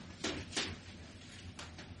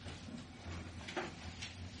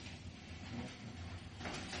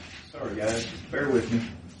 Sorry guys, just bear with me.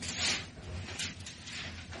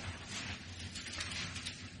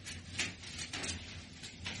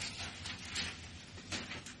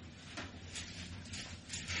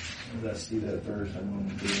 As I see that verse, I'm going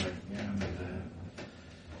to be like, yeah, I know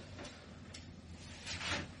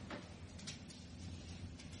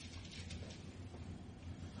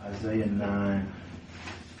that. Isaiah 9.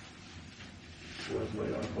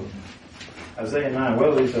 Isaiah 9.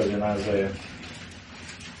 Well, at least I was in Isaiah.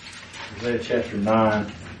 Isaiah chapter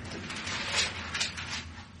 9.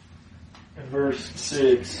 And verse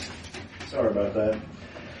 6. Sorry about that.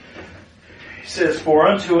 He says, "For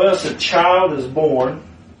unto us a child is born,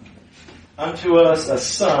 unto us a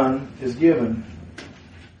son is given,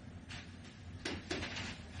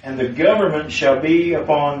 and the government shall be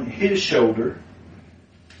upon his shoulder."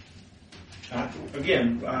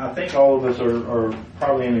 Again, I think all of us are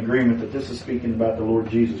probably in agreement that this is speaking about the Lord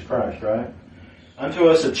Jesus Christ, right? Unto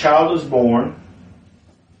us a child is born,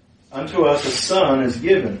 unto us a son is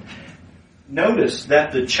given. Notice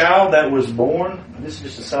that the child that was born, and this is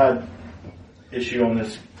just a side issue on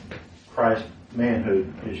this Christ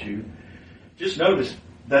manhood issue. Just notice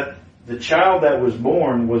that the child that was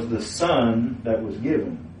born was the son that was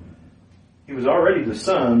given. He was already the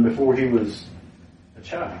son before he was a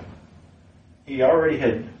child. He already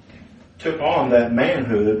had took on that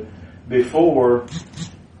manhood before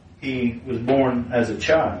he was born as a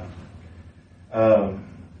child.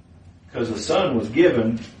 Because the son was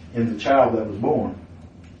given in the child that was born.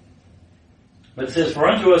 But it says, "For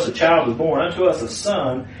unto us a child is born, unto us a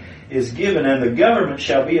son is given, and the government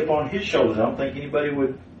shall be upon his shoulders." I don't think anybody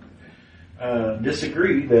would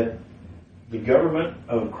disagree that the government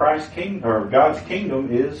of Christ's kingdom, or God's kingdom,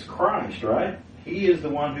 is Christ, right? He is the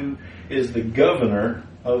one who is the governor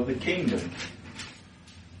of the kingdom.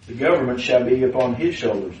 The government shall be upon his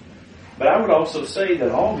shoulders. But I would also say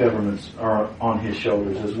that all governments are on his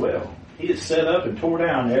shoulders as well. He has set up and tore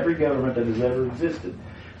down every government that has ever existed.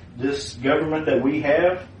 This government that we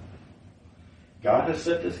have, God has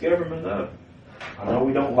set this government up. I know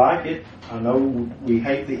we don't like it. I know we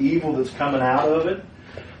hate the evil that's coming out of it.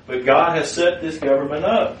 But God has set this government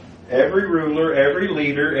up. Every ruler, every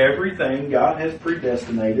leader, everything, God has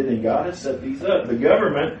predestinated and God has set these up. The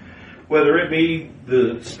government, whether it be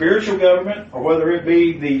the spiritual government or whether it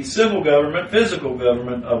be the civil government, physical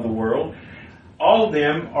government of the world, all of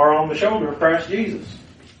them are on the shoulder of Christ Jesus.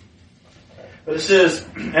 But it says,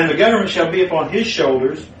 "And the government shall be upon his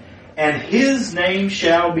shoulders, and his name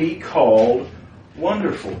shall be called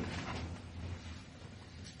Wonderful,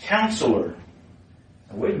 Counselor."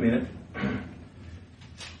 Now, wait a minute.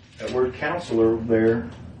 That word counselor there,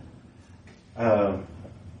 that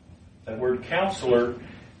word counselor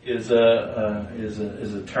is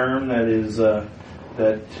a term that is that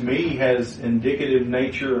to me has indicative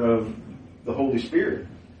nature of the Holy Spirit.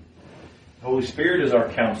 The Holy Spirit is our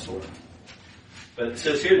counselor. But it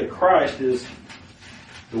says here that Christ is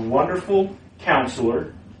the wonderful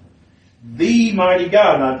counselor, the mighty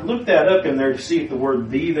God. And I looked that up in there to see if the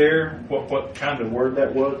word "the" there, what kind of word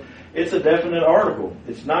that was. It's a definite article.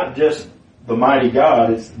 It's not just the mighty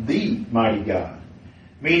God, it's the mighty God.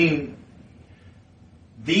 Meaning,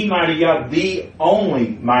 the mighty God, the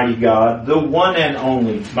only mighty God, the one and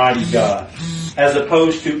only mighty God. As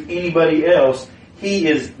opposed to anybody else, He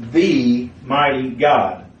is the mighty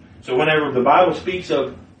God. So whenever the Bible speaks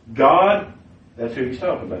of God, that's who He's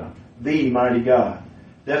talking about. The mighty God.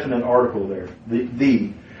 Definite article there.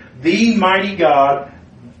 The mighty God.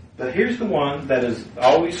 But here's the one that has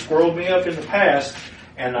always squirreled me up in the past,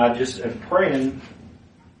 and I just am praying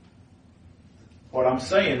what I'm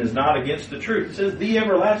saying is not against the truth. It says the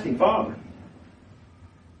everlasting Father.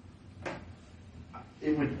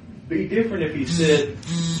 It would be different if he said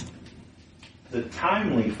the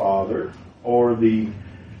timely Father, or the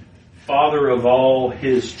Father of all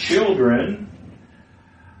his children,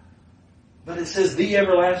 But it says the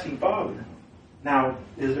everlasting Father. Now,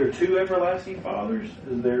 is there two everlasting fathers?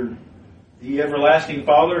 Is there the everlasting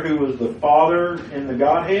Father who was the Father in the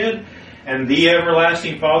Godhead, and the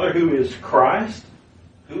everlasting Father who is Christ?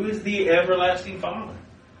 Who is the everlasting Father?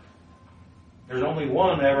 There's only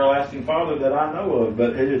one everlasting Father that I know of,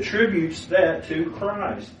 but it attributes that to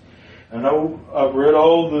Christ. I know I've read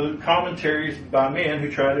all the commentaries by men who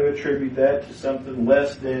try to attribute that to something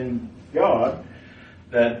less than God,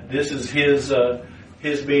 that this is His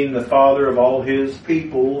being the Father of all His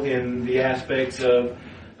people in the aspects of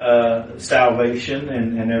salvation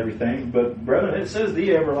and everything. But brethren, it says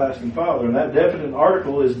the everlasting Father, and that definite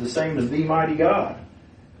article is the same as the mighty God.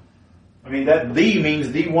 I mean, that the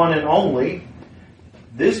means the one and only.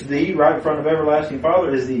 This the, right in front of everlasting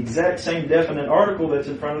Father, is the exact same definite article that's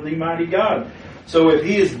in front of the mighty God. So if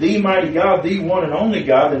He is the mighty God, the one and only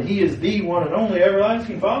God, then He is the one and only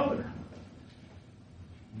everlasting Father.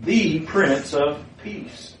 The Prince of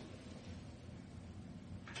Peace.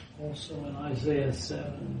 Also in Isaiah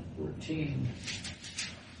 7:14,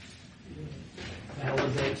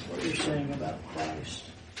 validates what you're saying about Christ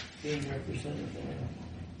being represented there.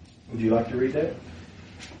 Would you like to read that?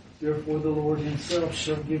 Therefore the Lord Himself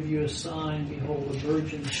shall give you a sign. Behold, a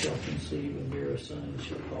virgin shall conceive and bear a son, and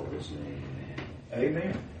shall call His name Emmanuel.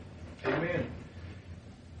 Amen. Amen.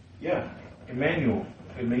 Yeah, Emmanuel.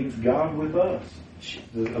 It means God with us.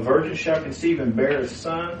 A virgin shall conceive and bear a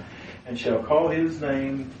son, and shall call His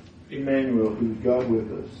name Emmanuel, who is God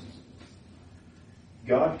with us.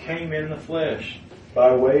 God came in the flesh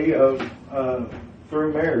by way of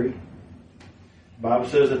through Mary. The Bible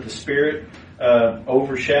says that the Spirit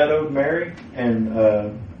overshadowed Mary, and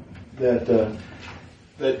that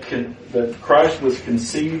Christ was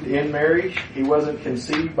conceived in Mary. He wasn't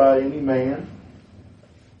conceived by any man.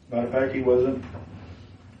 Matter of fact, He wasn't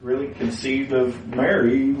really conceived of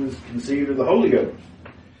Mary. He was conceived of the Holy Ghost.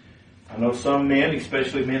 I know some men,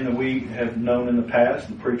 especially men that we have known in the past,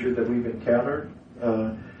 and preachers that we've encountered,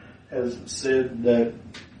 has said that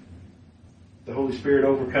the Holy Spirit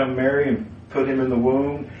overcome Mary and put Him in the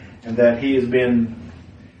womb, and that He has been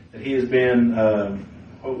I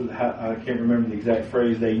can't remember the exact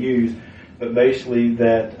phrase they used, but basically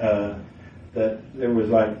that there was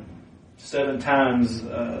like 7 times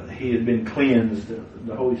He had been cleansed.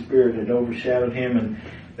 The Holy Spirit had overshadowed Him, and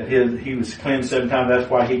that He was cleansed 7 times. That's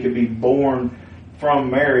why He could be born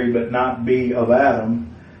from Mary but not be of Adam.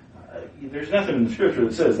 There's nothing in the Scripture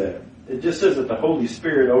that says that. It just says that the Holy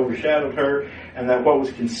Spirit overshadowed her, and that what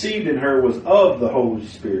was conceived in her was of the Holy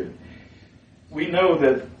Spirit. We know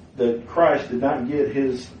that Christ did not get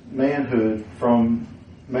His manhood from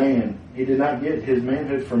man. He did not get His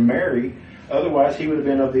manhood from Mary. Otherwise, He would have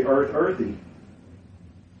been of the earthy.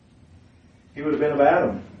 He would have been of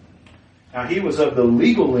Adam. Now, He was of the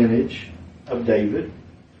legal lineage of David.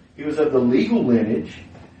 He was of the legal lineage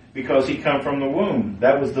because He come from the womb.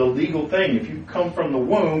 That was the legal thing. If you come from the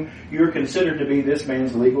womb, you're considered to be this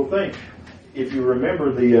man's legal thing. If you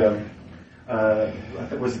remember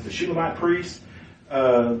was it the Shulamite priest?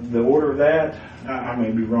 The order of that? I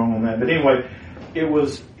may be wrong on that. But anyway, it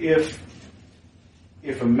was if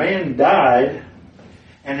a man died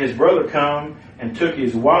and his brother come and took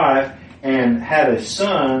his wife and had a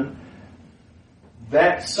son,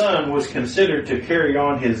 that son was considered to carry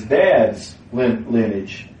on his dad's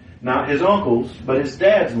lineage. Not his uncle's, but his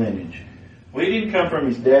dad's lineage. Well, he didn't come from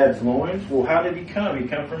his dad's loins. Well, how did he come? He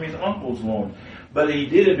come from his uncle's loins. But he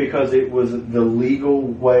did it because it was the legal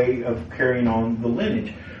way of carrying on the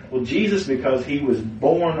lineage. Well, Jesus, because He was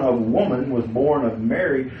born of woman, was born of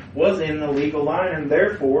Mary, was in the legal line, and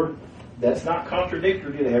therefore that's not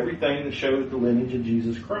contradictory to everything that shows the lineage of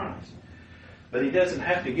Jesus Christ. But He doesn't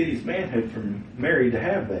have to get His manhood from Mary to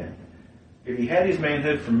have that. If He had His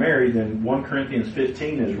manhood from Mary, then 1 Corinthians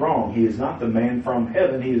 15 is wrong. He is not the man from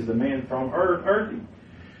heaven. He is the man from earthy.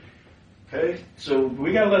 Okay? So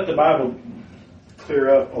we got to let the Bible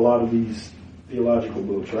clear up a lot of these theological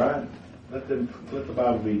books, right? Let the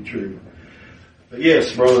Bible be true. But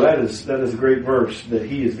yes, brother, that is a great verse, that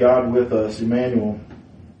He is God with us, Emmanuel,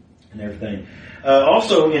 and everything.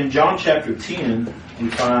 Also in John chapter 10, we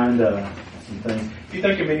find some things. If you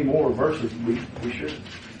think of any more verses, we should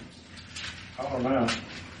call them out.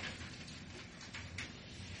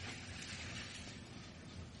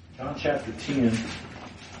 John chapter 10.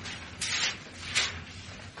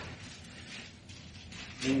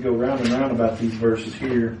 You can go round and round about these verses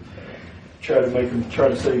here. Try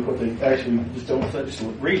to say what they actually just don't say. Just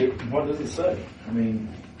read it. What does it say? I mean,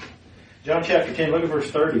 John chapter 10, look at verse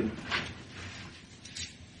 30.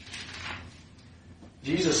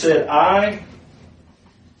 Jesus said, I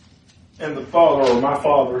and the Father, or my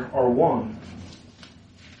Father, are one.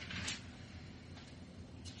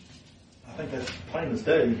 I think that's plain as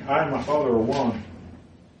day. I and my Father are one.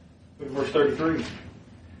 Look at verse 33.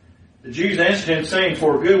 The Jews answered him, saying,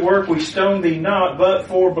 For a good work we stone thee not, but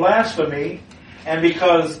for blasphemy, and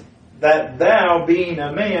because that thou, being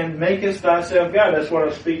a man, makest thyself God. That's what I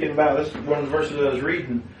was speaking about. That's one of the verses I was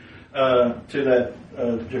reading to that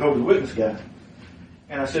Jehovah's Witness guy.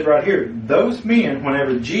 And I said right here, those men,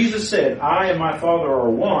 whenever Jesus said, I and my Father are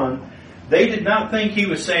one, they did not think he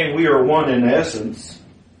was saying we are one in essence.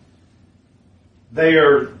 They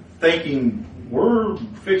are thinking, we're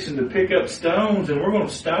fixing to pick up stones and we're going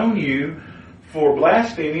to stone you for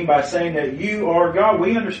blaspheming by saying that you are God.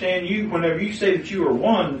 We understand you, whenever you say that you are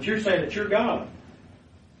one, that you're saying that you're God.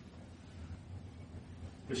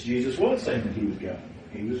 Which Jesus was saying that he was God.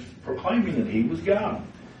 He was proclaiming that he was God.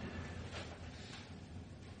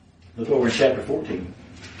 Look over in chapter 14.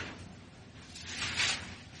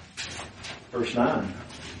 Verse 9.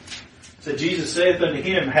 It said, Jesus saith unto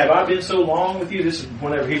him, Have I been so long with you? This is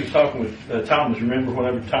whenever he was talking with Thomas. Remember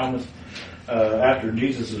whenever Thomas, after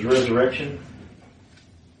Jesus' resurrection,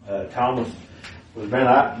 Thomas was been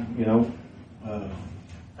out,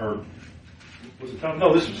 or was it Thomas?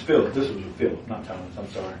 No, this was Philip. This was with Philip, not Thomas. I'm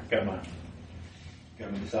sorry. Got my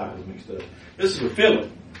disciples mixed up. This is with Philip.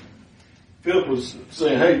 Philip was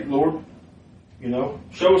saying, Hey, Lord,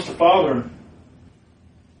 show us the Father and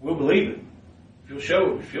we'll believe it. If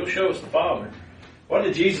you'll show us the Father. What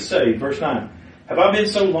did Jesus say? Verse 9. Have I been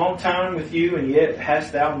so long time with you, and yet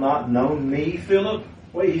hast thou not known me, Philip?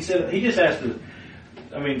 Wait, he just asked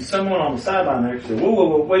someone on the sideline there said,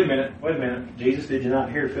 whoa, wait a minute. Jesus, did you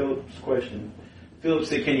not hear Philip's question? Philip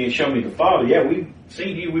said, can you show me the Father? Yeah, we've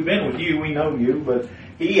seen you, we've been with you, we know you, but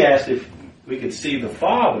he asked if we could see the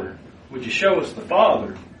Father. Would you show us the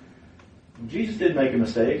Father? Jesus didn't make a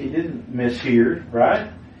mistake. He didn't mishear,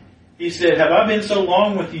 right? He said, Have I been so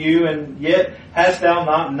long with you, and yet hast thou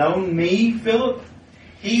not known me, Philip?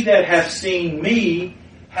 He that hath seen me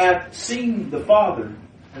hath seen the Father.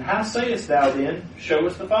 And how sayest thou then, Show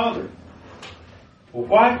us the Father? Well,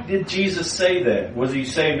 why did Jesus say that? Was he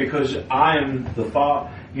saying because I am the Father?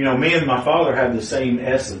 Me and my Father have the same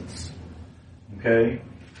essence. Okay?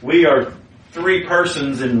 We are three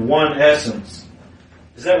persons in one essence.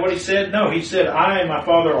 Is that what he said? No, he said, I and my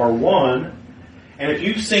Father are one. And if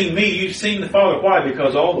you've seen me, you've seen the Father. Why?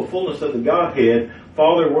 Because all the fullness of the Godhead,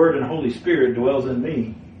 Father, Word, and Holy Spirit dwells in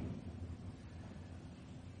me.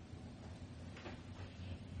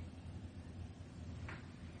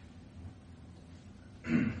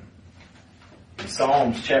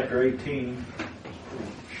 Psalms chapter 18.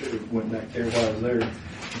 Should have went back there while I was there. In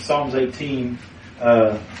Psalms 18,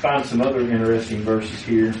 find some other interesting verses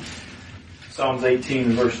here. Psalms 18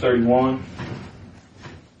 and verse 31.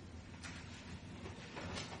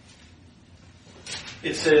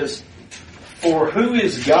 It says, For who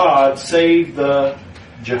is God save the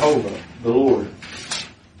Jehovah, the Lord?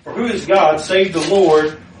 For who is God save the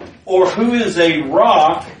Lord? Or who is a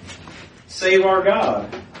rock save our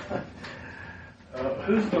God?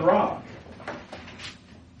 Who's the rock?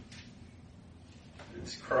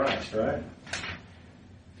 It's Christ, right?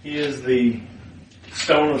 He is the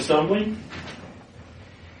stone of stumbling.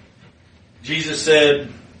 Jesus said,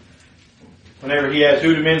 whenever he asked,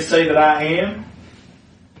 Who do men say that I am?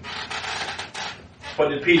 What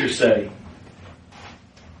did Peter say?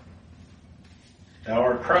 Thou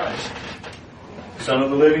art Christ, Son of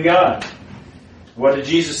the living God. What did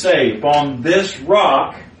Jesus say? Upon this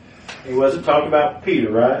rock, he wasn't talking about Peter,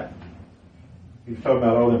 right? He was talking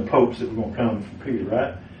about all them popes that were going to come from Peter,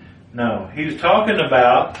 right? No, he was talking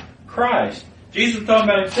about Christ. Jesus was talking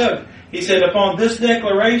about himself. He said, upon this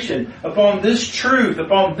declaration, upon this truth,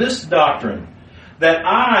 upon this doctrine, that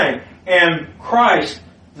I am Christ,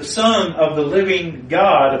 the Son of the living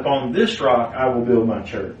God, upon this rock I will build my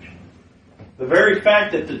church. The very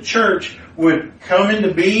fact that the church would come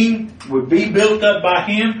into being, would be built up by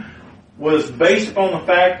him, was based upon the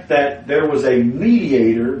fact that there was a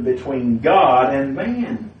mediator between God and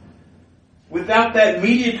man. Without that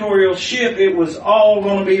mediatorial ship, it was all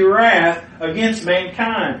going to be wrath against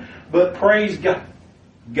mankind. But praise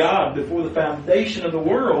God, before the foundation of the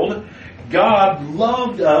world, God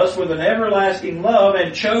loved us with an everlasting love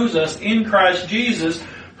and chose us in Christ Jesus,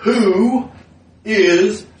 who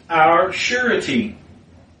is our surety.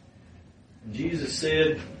 And Jesus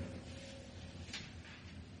said,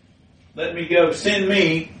 Let me go, send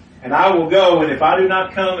me, and I will go, and if I do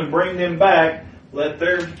not come and bring them back, let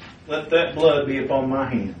that blood be upon my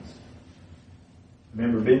hands.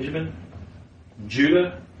 Remember Benjamin?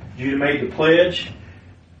 Judah? Judah made the pledge.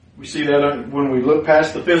 We see that when we look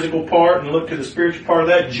past the physical part and look to the spiritual part of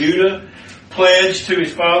that. Judah pledged to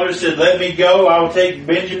his father, said, let me go, I will take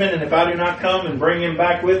Benjamin, and if I do not come and bring him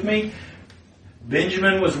back with me.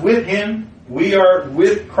 Benjamin was with him. We are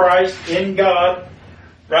with Christ in God,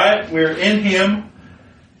 right? We're in Him.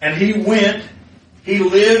 And He went. He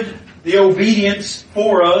lived the obedience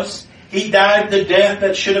for us. He died the death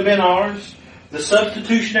that should have been ours. The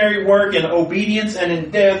substitutionary work in obedience and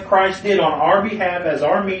in death Christ did on our behalf as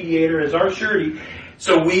our mediator, as our surety.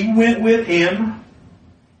 So we went with Him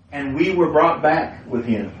and we were brought back with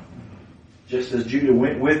Him. Just as Judah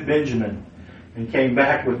went with Benjamin and came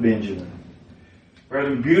back with Benjamin.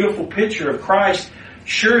 Rather beautiful picture of Christ's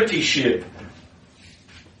suretyship.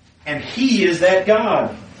 And He is that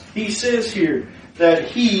God. He says here that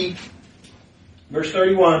He, verse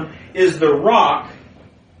 31, is the rock.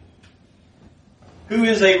 Who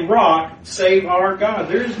is a rock save our God?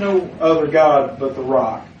 There is no other God but the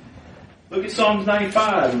rock. Look at Psalms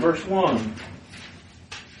 95, verse 1.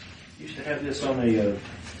 Used to have this on a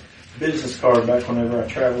business card back whenever I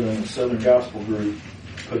traveled in the Southern Gospel group.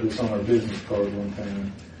 Put this on our business card one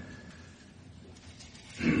time.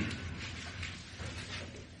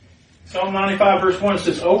 Psalm 95, verse 1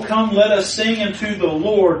 says, O come, let us sing unto the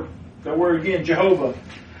Lord. That word again, Jehovah.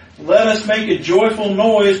 Let us make a joyful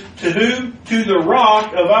noise to who? To the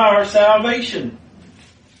rock of our salvation.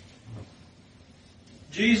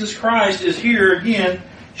 Jesus Christ is here again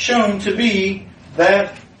shown to be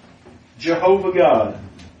that Jehovah God.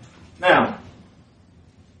 Now,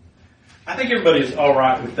 I think everybody's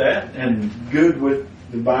alright with that and good with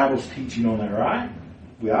the Bible's teaching on that, right?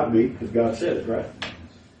 We ought to be, because God said it, right?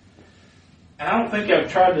 And I don't think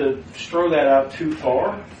I've tried to throw that out too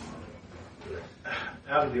far,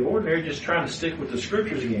 out of the ordinary, just trying to stick with the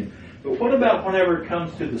Scriptures again. But what about whenever it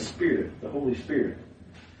comes to the Spirit, the Holy Spirit?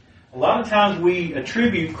 A lot of times we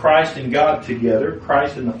attribute Christ and God together,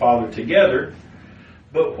 Christ and the Father together,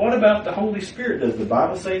 but what about the Holy Spirit? Does the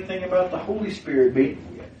Bible say anything about the Holy Spirit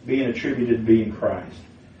being attributed to being Christ?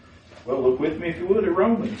 Well, look with me, if you would, at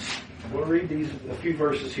Romans. We'll read a few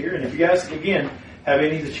verses here, and if you guys, again, have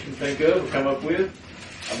any that you can think of or come up with,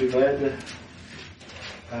 I'll be glad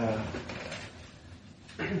to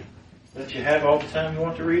let you have all the time you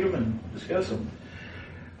want to read them and discuss them.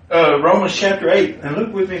 Romans chapter 8, and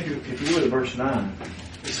look with me if you would at verse 9.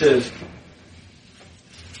 It says,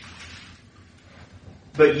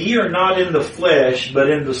 But ye are not in the flesh, but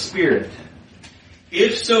in the Spirit.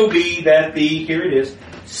 If so be that here it is,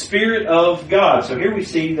 Spirit of God. So here we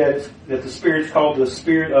see that the Spirit is called the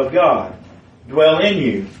Spirit of God. Dwell in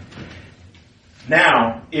you.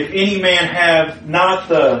 Now, if any man have not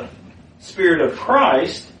the Spirit of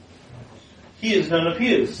Christ, he is none of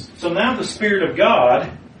his. So now the Spirit of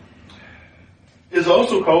God is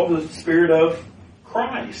also called the Spirit of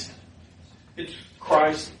Christ. It's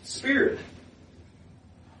Christ's Spirit.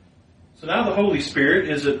 So now the Holy Spirit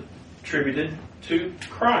is attributed to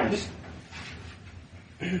Christ.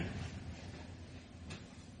 Look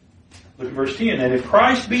at verse 10. And if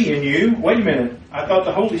Christ be in you, wait a minute, I thought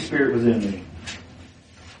the Holy Spirit was in me.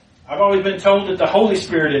 I've always been told that the Holy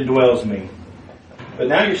Spirit indwells me. But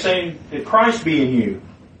now you're saying that Christ be in you.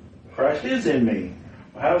 Christ is in me.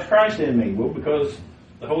 Well, how is Christ in me? Well, because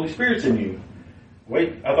the Holy Spirit's in you.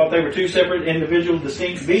 Wait, I thought they were two separate, individual,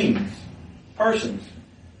 distinct beings. Persons.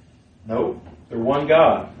 No, they're one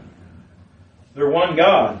God. They're one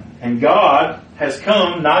God. And God has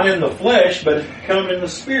come not in the flesh, but come in the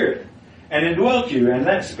Spirit and indwelt you. And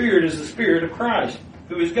that Spirit is the Spirit of Christ,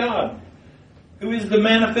 who is God, who is the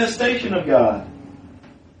manifestation of God.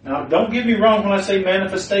 Now, don't get me wrong when I say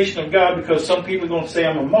manifestation of God, because some people are going to say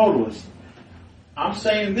I'm a modalist. I'm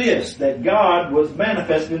saying this, that God was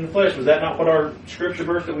manifested in the flesh. Was that not what our scripture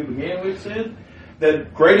verse that we began with said?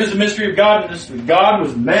 That great is the mystery of godliness, that God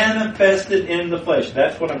was manifested in the flesh.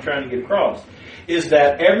 That's what I'm trying to get across. Is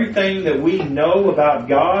that everything that we know about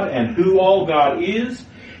God and who all God is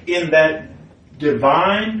in that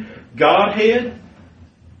divine Godhead,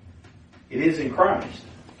 it is in Christ.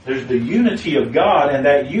 There's the unity of God, and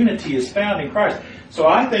that unity is found in Christ. So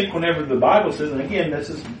I think whenever the Bible says, and again, this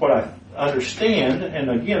is what I understand, and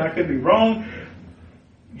again, I could be wrong.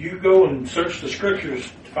 You go and search the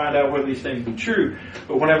Scriptures to find out whether these things be true.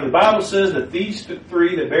 But whenever the Bible says that these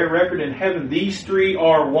three that bear record in heaven, these three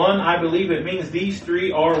are one, I believe it means these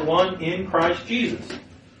three are one in Christ Jesus.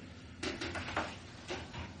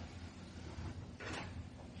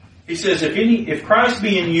 He says, if Christ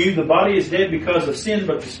be in you, the body is dead because of sin,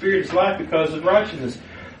 but the Spirit is life because of righteousness.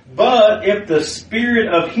 But if the Spirit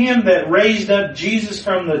of Him that raised up Jesus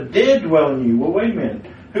from the dead dwell in you. Well, wait a minute.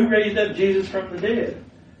 Who raised up Jesus from the dead?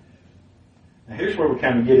 Now here's where we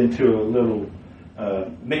kind of get into a little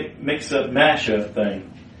mix-up, mash-up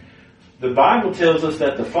thing. The Bible tells us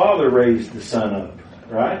that the Father raised the Son up,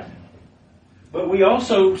 right? But we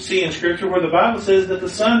also see in Scripture where the Bible says that the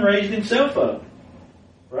Son raised Himself up,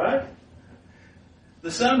 right?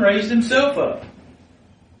 The Son raised Himself up.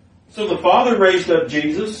 So the Father raised up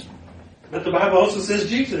Jesus, but the Bible also says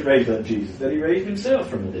Jesus raised up Jesus, that He raised Himself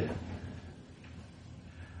from the dead.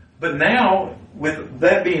 But now, with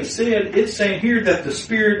that being said, it's saying here that the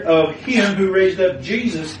Spirit of Him who raised up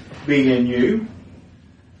Jesus be in you.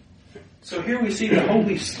 So here we see the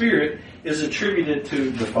Holy Spirit is attributed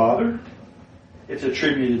to the Father, it's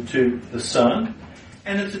attributed to the Son,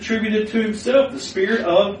 and it's attributed to Himself, the Spirit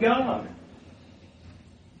of God.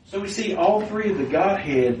 So we see all three of the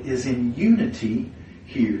Godhead is in unity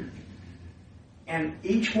here. And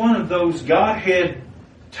each one of those Godhead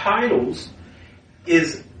titles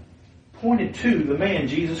is pointed to the man,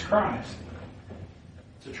 Jesus Christ.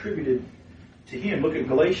 It's attributed to Him. Look at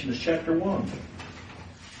Galatians chapter 1.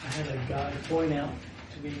 I had a guy point out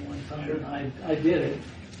to me one time, and I did it.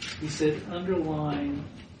 He said, underline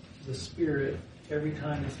the Spirit every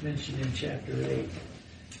time it's mentioned in chapter 8.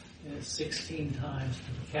 And it's 16 times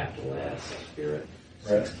with a capital S, Spirit.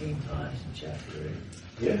 16 times in chapter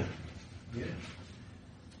 8. Yeah. Yeah.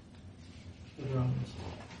 The Romans.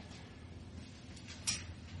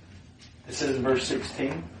 It says in verse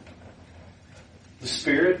 16, the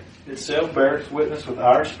Spirit itself bears witness with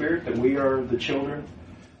our spirit that we are the children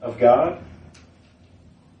of God.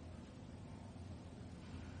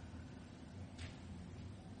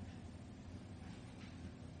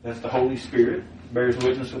 That's the Holy Spirit. Bears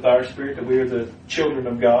witness with our spirit that we are the children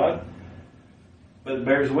of God. But it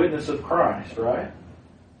bears witness of Christ, right?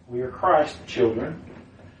 We are Christ's children.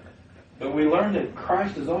 But we learn that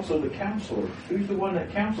Christ is also the counselor. Who's the one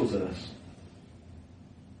that counsels us?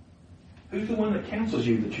 Who's the one that counsels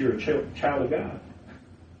you that you're a child of God?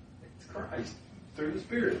 It's Christ, through the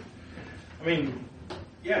Spirit. I mean,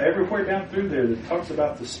 yeah, everywhere down through there that talks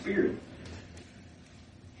about the Spirit.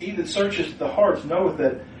 He that searcheth the hearts knoweth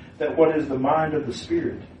that what is the mind of the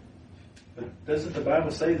Spirit. But doesn't the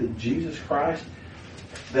Bible say that Jesus Christ,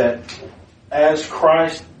 that as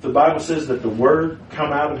Christ, the Bible says that the Word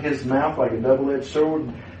come out of His mouth like a double-edged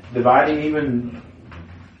sword, dividing even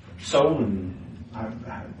soul and, I'm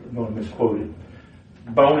going to misquote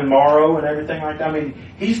it, bone and marrow and everything like that. I mean,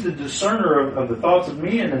 He's the discerner of the thoughts of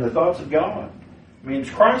men and the thoughts of God. I mean, it's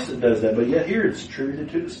Christ that does that, but yet here it's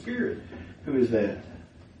attributed to the Spirit. Who is that?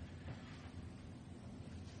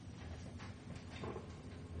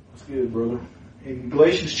 That's good, brother. In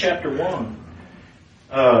Galatians chapter 1,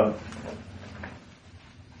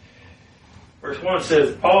 verse 1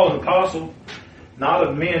 says, Paul, an apostle, not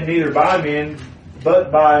of men, neither by men,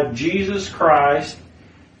 but by Jesus Christ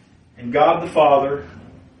and God the Father,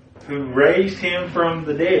 who raised Him from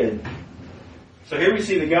the dead. So here we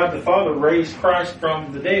see that God the Father raised Christ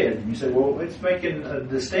from the dead. And you say, well, it's making a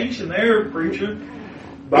distinction there, preacher,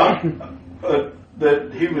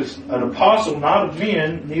 that He was an apostle, not of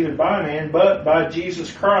men, neither by man, but by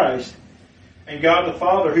Jesus Christ and God the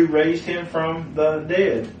Father, who raised Him from the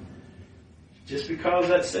dead. Just because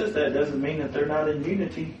that says that doesn't mean that they're not in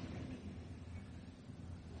unity.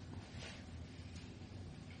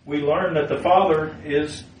 We learn that the Father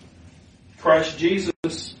is Christ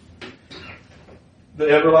Jesus, the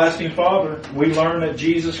everlasting Father. We learn that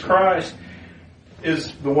Jesus Christ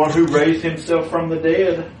is the one who raised Himself from the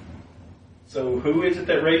dead. So who is it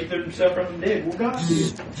that raised Himself from the dead? Well, God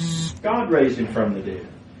did. God raised Him from the dead.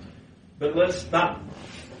 But let's not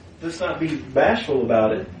be bashful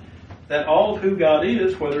about it. That all of who God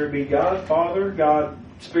is, whether it be God Father, God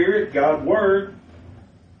Spirit, God Word,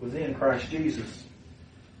 was in Christ Jesus.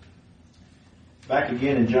 Back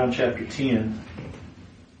again in John chapter 10.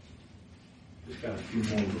 Just got a few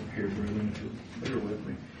more here, brethren. Bear with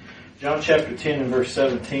me. John chapter 10 and verse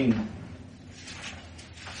 17.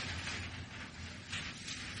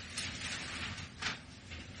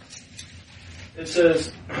 It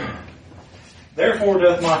says, Therefore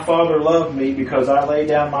doth my Father love me, because I lay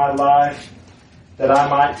down my life, that I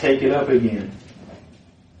might take it up again.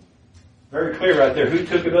 Very clear right there. Who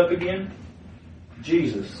took it up again?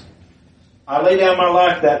 Jesus. I lay down my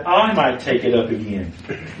life that I might take it up again.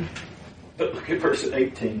 But look at verse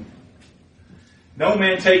 18. No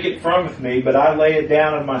man take it from me, but I lay it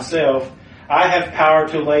down of myself. I have power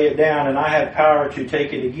to lay it down, and I have power to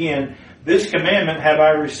take it again. This commandment have I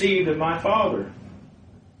received of my Father.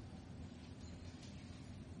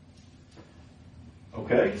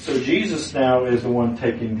 Okay, so Jesus now is the one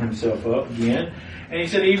taking Himself up again. And He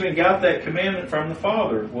said He even got that commandment from the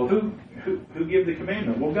Father. Well, Who gave the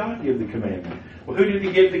commandment? Well, God gave the commandment. Well, who did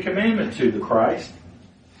He give the commandment to? The Christ.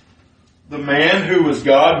 The man who was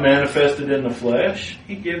God manifested in the flesh.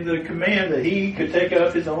 He gave the command that He could take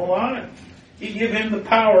up His own life. He gave Him the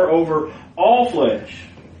power over all flesh.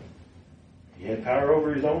 He had power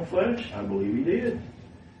over His own flesh? I believe He did.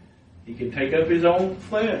 He could take up His own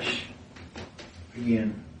flesh.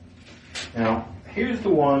 Again. Now, here's the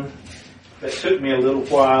one that took me a little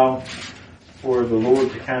while for the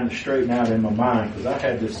Lord to kind of straighten out in my mind, because I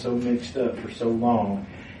had this so mixed up for so long.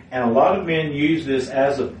 And a lot of men use this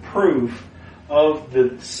as a proof of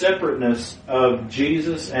the separateness of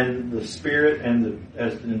Jesus and the Spirit and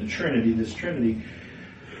the Trinity,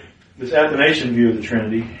 this Athanasian view of the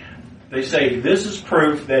Trinity. They say this is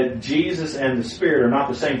proof that Jesus and the Spirit are not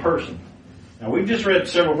the same person. Now, we've just read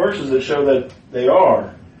several verses that show that they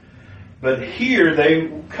are. But here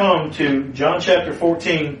they come to John chapter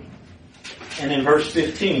 14 and in verse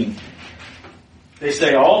 15. They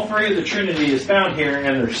say all three of the Trinity is found here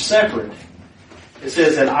and they're separate. It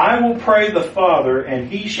says, "And I will pray the Father, and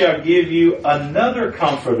He shall give you another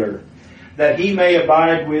Comforter, that He may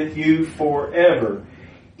abide with you forever,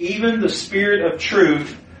 even the Spirit of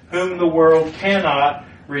truth, whom the world cannot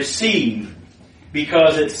receive,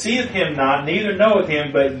 because it seeth Him not, neither knoweth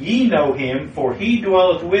Him, but ye know Him, for He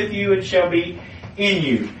dwelleth with you and shall be in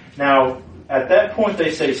you." Now, at that point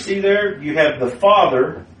they say, see there, you have the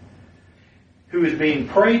Father who is being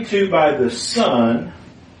prayed to by the Son,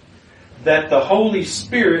 that the Holy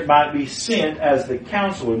Spirit might be sent as the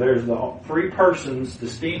counselor. There's the three persons,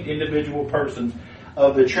 distinct individual persons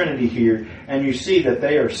of the Trinity here. And you see that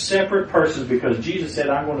they are separate persons because Jesus said,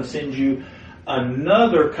 "I'm going to send you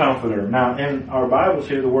another Comforter." Now, in our Bibles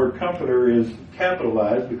here, the word Comforter is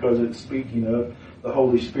capitalized because it's speaking of the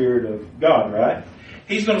Holy Spirit of God, right?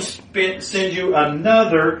 He's going to send you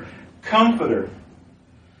another Comforter.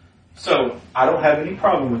 So, I don't have any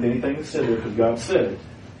problem with anything that's said there because God said it.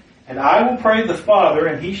 "And I will pray the Father,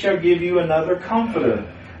 and He shall give you another Comforter,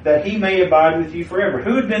 that He may abide with you forever."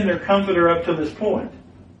 Who had been their Comforter up to this point?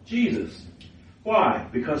 Jesus. Why?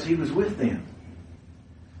 Because He was with them.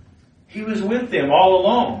 He was with them all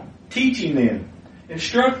along, teaching them,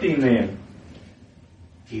 instructing them,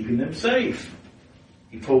 keeping them safe.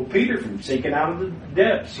 He pulled Peter from sinking out of the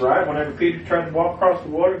depths, right? Whenever Peter tried to walk across the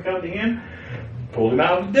water and come to Him, pulled him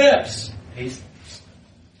out of the depths. He's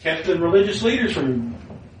kept the religious leaders from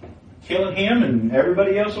killing him and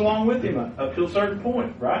everybody else along with him up to a certain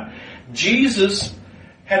point, right? Jesus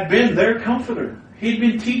had been their Comforter. He'd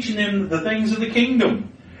been teaching them the things of the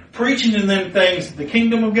kingdom, preaching to them things, the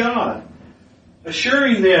kingdom of God,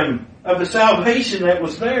 assuring them of the salvation that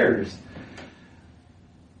was theirs.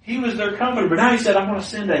 He was their Comforter, but now He said, "I'm going to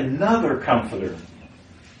send another Comforter."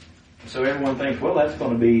 So everyone thinks, well, that's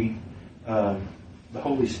going to be the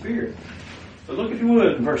Holy Spirit. But look, if you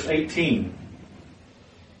would, in verse 18.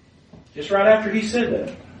 Just right after He said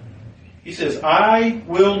that. He says, "I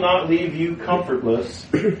will not leave you comfortless.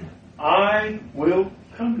 I will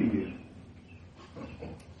come to you."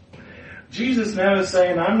 Jesus now is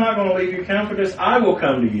saying, "I'm not going to leave you comfortless. I will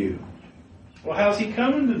come to you." Well, how's He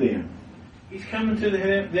coming to them? He's coming to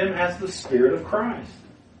them as the Spirit of Christ.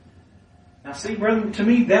 Now see, brother, to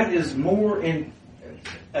me that is more in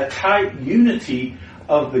a tight unity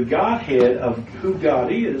of the Godhead of who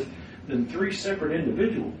God is than three separate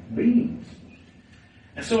individual beings.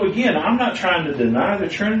 And so again, I'm not trying to deny the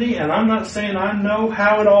Trinity, and I'm not saying I know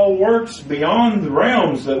how it all works beyond the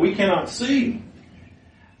realms that we cannot see.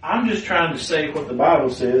 I'm just trying to say what the Bible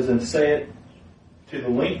says and say it to the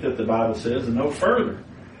length that the Bible says and no further.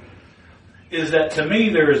 Is that to me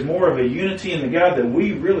there is more of a unity in the God that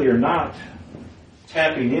we really are not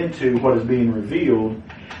tapping into what is being revealed,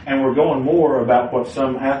 and we're going more about what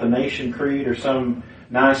some Athanasian creed or some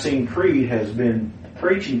Nicene creed has been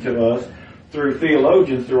preaching to us through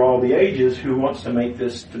theologians through all the ages who wants to make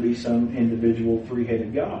this to be some individual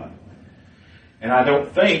three-headed God. And I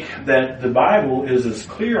don't think that the Bible is as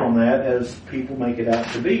clear on that as people make it out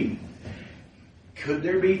to be. Could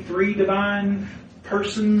there be three divine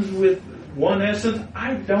persons with one essence?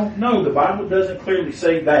 I don't know. The Bible doesn't clearly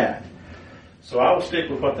say that. So I will stick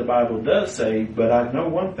with what the Bible does say, but I know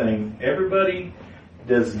one thing. Everybody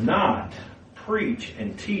does not preach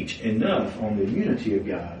and teach enough on the unity of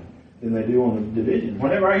God. than they do on the division.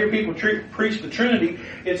 Whenever I hear people preach the Trinity,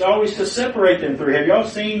 it's always to separate them three. Have y'all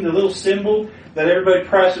seen the little symbol that everybody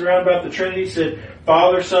passes around about the Trinity? It said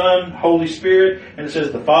Father, Son, Holy Spirit, and it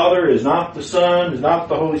says the Father is not the Son, is not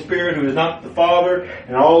the Holy Spirit, who is not the Father,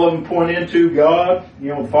 and all of them point into God. You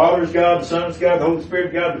know, the Father is God, the Son is God, the Holy Spirit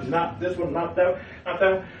is God, but it's not this one, not that one, not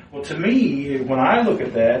that one. Well, to me, when I look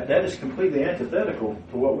at that, that is completely antithetical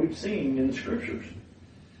to what we've seen in the Scriptures.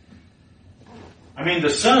 I mean, the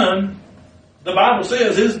Son, the Bible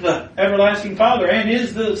says, is the everlasting Father and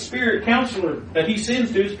is the Spirit Counselor that He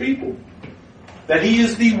sends to His people. That He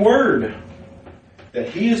is the Word. That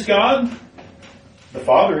He is God. The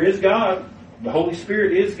Father is God. The Holy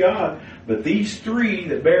Spirit is God. But these three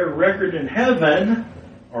that bear record in heaven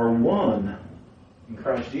are one in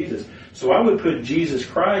Christ Jesus. So I would put Jesus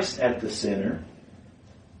Christ at the center.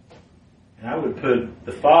 And I would put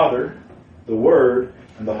the Father, the Word,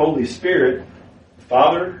 and the Holy Spirit. The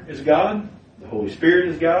Father is God. The Holy Spirit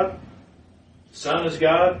is God. The Son is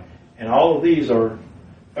God. And all of these are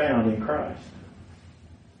found in Christ.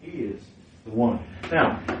 He is the one.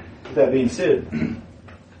 Now, with that being said,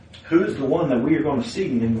 who is the one that we are going to see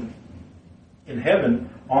in heaven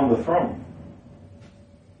on the throne?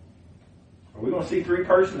 Are we going to see three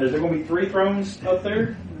persons? Is there going to be three thrones up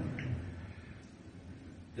there?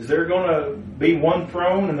 Is there going to be one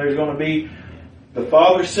throne and there's going to be the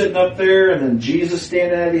Father sitting up there and then Jesus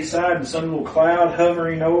standing at His side and some little cloud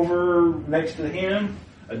hovering over next to Him?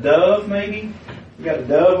 A dove maybe? We got a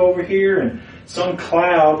dove over here and some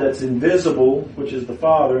cloud that's invisible, which is the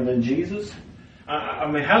Father, and then Jesus? I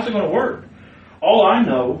mean, how's it going to work? All I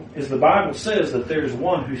know is the Bible says that there's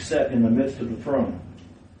one who sat in the midst of the throne.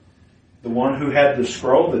 The one who had the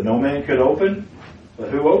scroll that no man could open, but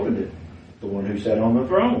who opened it? The one who sat on the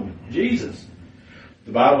throne, Jesus.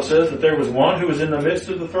 The Bible says that there was one who was in the midst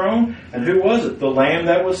of the throne, and who was it? The Lamb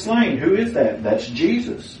that was slain. Who is that? That's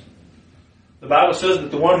Jesus. The Bible says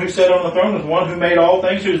that the one who sat on the throne was the one who made all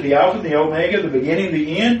things, who is the Alpha and the Omega, the beginning,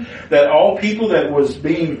 the end, that all people that was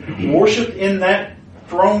being worshipped in that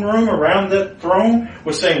throne room, around that throne,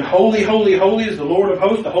 was saying, Holy, holy, holy is the Lord of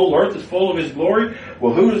hosts, the whole earth is full of His glory.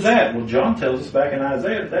 Well, who is that? Well, John tells us back in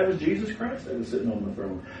Isaiah that was Jesus Christ that was sitting on the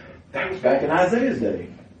throne. That was back in Isaiah's day.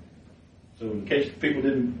 So in case people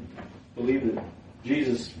didn't believe that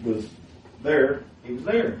Jesus was there, He was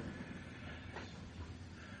there.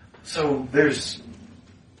 So there's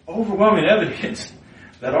overwhelming evidence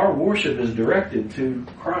that our worship is directed to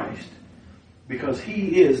Christ because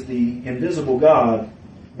He is the invisible God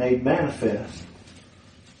made manifest.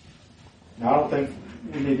 Now I don't think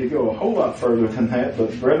we need to go a whole lot further than that,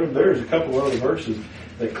 but brethren, there's a couple other verses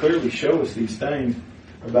that clearly show us these things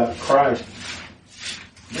about Christ.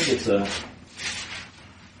 I think it's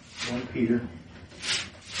 1 Peter.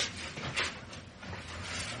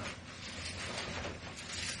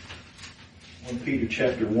 1 Peter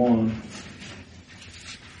chapter 1.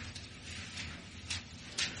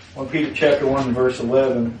 1 Peter chapter 1 verse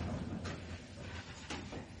 11.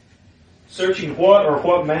 Searching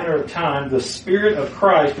what manner of time the Spirit of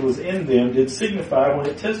Christ was in them did signify when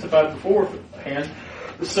it testified beforehand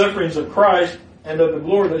the sufferings of Christ and of the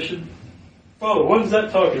glory that should follow. What is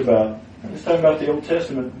that talking about? It's talking about the Old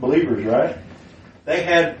Testament believers, right? They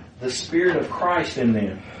had the Spirit of Christ in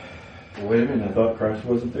them. Well, wait a minute, I thought Christ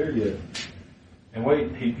wasn't there yet. And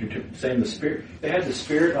wait, you're saying the Spirit. They had the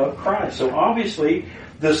Spirit of Christ. So obviously,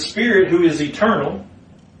 the Spirit who is eternal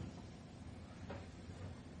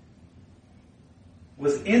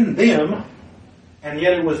was in them, and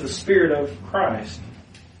yet it was the Spirit of Christ.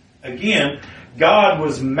 Again, God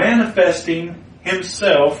was manifesting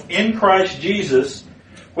Himself in Christ Jesus,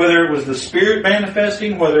 whether it was the Spirit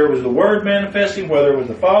manifesting, whether it was the Word manifesting, whether it was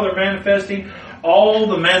the Father manifesting, all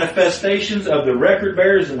the manifestations of the record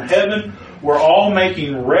bearers in heaven were all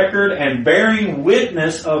making record and bearing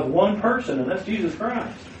witness of one person, and that's Jesus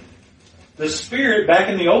Christ. The Spirit, back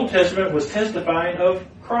in the Old Testament, was testifying of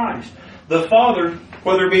Christ. The Father,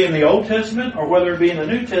 whether it be in the Old Testament or whether it be in the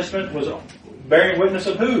New Testament, was bearing witness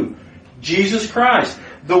of who? Jesus Christ.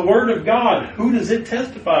 The Word of God, who does it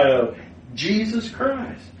testify of? Jesus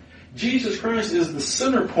Christ. Jesus Christ is the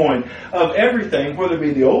center point of everything, whether it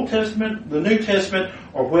be the Old Testament, the New Testament,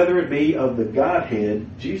 or whether it be of the Godhead.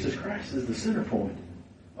 Jesus Christ is the center point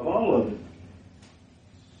of all of it.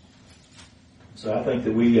 So I think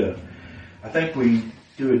that we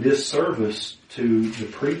do a disservice to the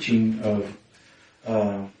preaching of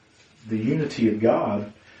the unity of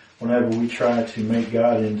God whenever we try to make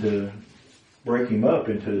God break Him up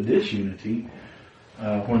into a disunity.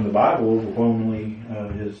 When the Bible overwhelmingly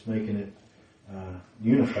is making it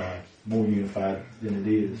unified, more unified than it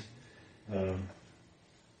is.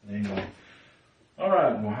 Anyway. All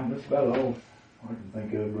right. Well, that's about all I can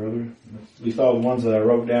think of, brother. That's at least all the ones that I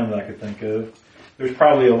wrote down that I could think of. There's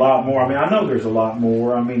probably a lot more. I mean, I know there's a lot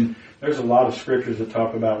more. I mean, there's a lot of scriptures that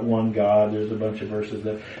talk about one God. There's a bunch of verses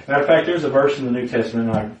that, matter of fact, there's a verse in the New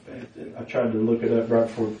Testament. I tried to look it up right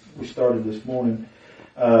before we started this morning,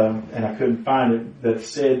 and I couldn't find it, that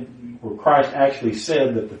said, where Christ actually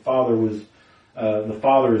said that the Father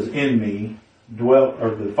is in me,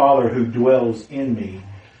 the Father who dwells in me.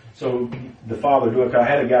 So the Father dwells. I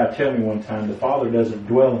had a guy tell me one time the Father doesn't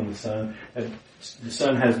dwell in the Son. The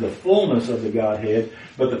Son has the fullness of the Godhead,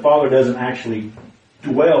 but the Father doesn't actually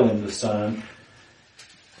dwell in the Son.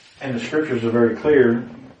 And the scriptures are very clear.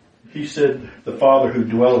 He said, the Father who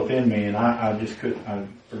dwelleth in me, and I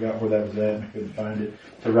forgot where that was at, and I couldn't find it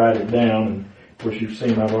to write it down. And of course you've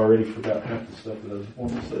seen I've already forgot half the stuff that I was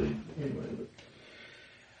wanting to say.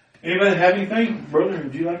 Anybody have anything? Brother,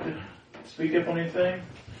 would you like to speak up on anything?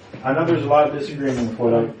 I know there's a lot of disagreement with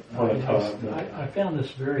what I taught. I found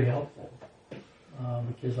this very helpful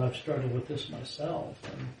because I've struggled with this myself,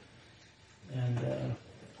 and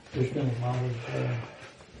there's been a lot of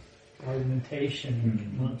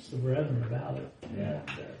argumentation amongst the brethren about it. Yeah.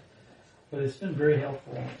 But it's been very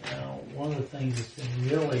helpful. Now, one of the things that's been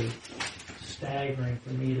really staggering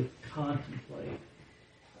for me to contemplate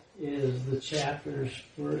is the chapters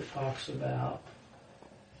where it talks about,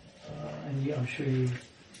 and I'm sure you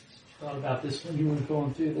thought about this when you were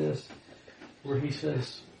going through this, where he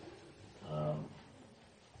says,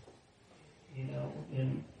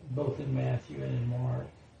 in both in Matthew and in Mark,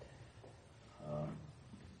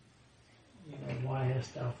 why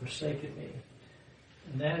hast thou forsaken me?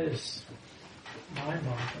 And that is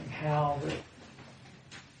mind-boggling. How that,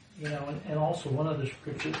 and also one other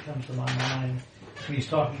scripture that comes to my mind when he's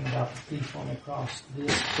talking about the thief on the cross.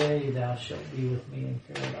 This day thou shalt be with me in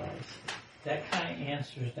paradise. That kind of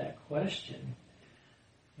answers that question,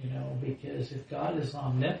 because if God is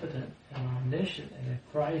omnipotent and omniscient, and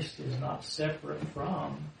if Christ is not separate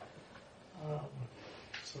from,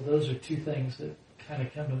 so those are two things that kind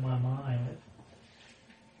of come to my mind. That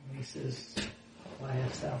when he says, why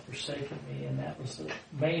hast thou forsaken me? And that was the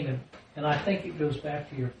main, and I think it goes back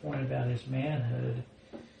to your point about his manhood.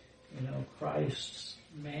 Christ's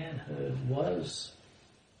manhood was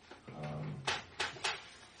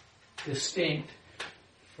distinct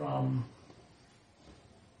from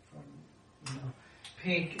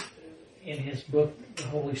Pink in his book, The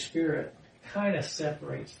Holy Spirit, kind of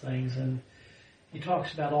separates things, and he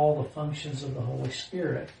talks about all the functions of the Holy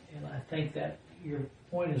Spirit. And I think that your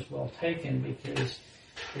point is well taken, because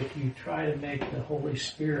if you try to make the Holy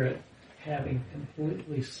Spirit having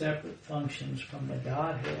completely separate functions from the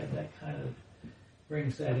Godhead, that kind of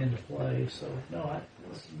brings that into play. So,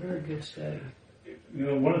 it's a very good study.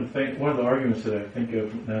 One of the arguments that I think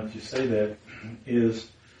of now that you say that is,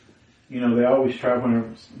 they always try, when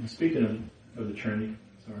I'm speaking of the Trinity,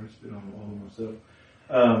 sorry, I spit on the wall myself,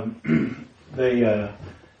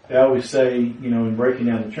 they always say, in breaking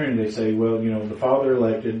down the Trinity, they say, well, the Father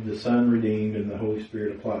elected, the Son redeemed, and the Holy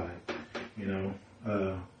Spirit applied,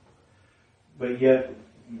 but yet,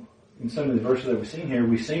 in some of the verses that we've seen here,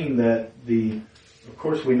 we've seen that of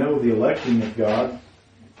course we know the electing of God,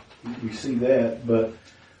 we see that, but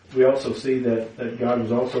we also see that God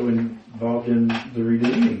was also involved in the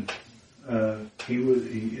redeeming.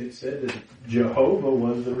 It said that Jehovah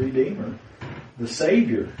was the Redeemer, the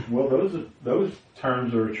Savior. Well, those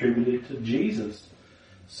terms are attributed to Jesus.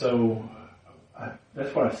 So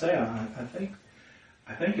that's what I say. I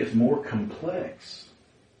think it's more complex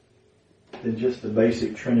than just the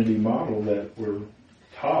basic Trinity model that we're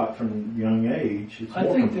taught from a young age. It's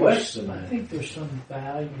more complex than that. I think there's some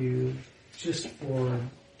value just for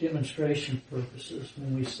demonstration purposes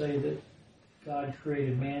when we say that God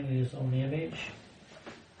created man in his own image.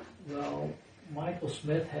 Well, Michael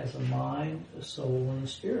Smith has a mind, a soul, and a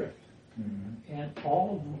spirit. Mm-hmm. And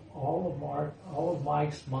all of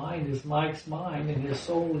Mike's mind is Mike's mind, and his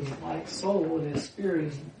soul is Mike's soul, and his spirit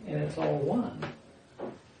is, and it's all one.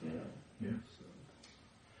 Yes.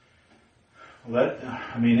 Well,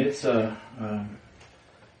 it's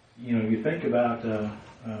you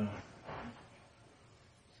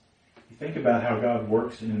think about how God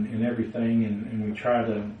works in everything, and we try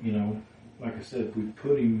to, like I said, we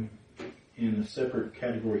put him in a separate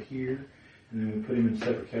category here, and then we put him in a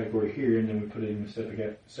separate category here, and then we put him in a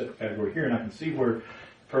separate category here, and I can see where the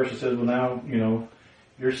person says, well, now,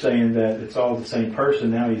 you're saying that it's all the same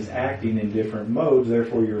person, now he's acting in different modes,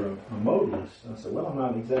 therefore you're a modalist. I said, well, I'm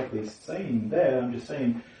not exactly saying that, I'm just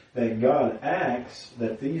saying that God acts,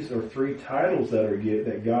 that these are three titles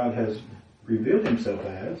that God has revealed himself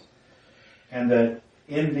as, and that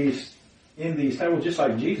in these titles, just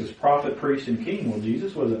like Jesus, prophet, priest, and king. Well,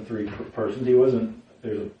 Jesus wasn't three persons. He wasn't.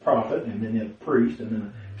 There's a prophet, and then a priest, and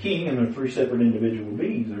then a king, and then three separate individual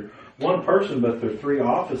beings. They're one person, but they're three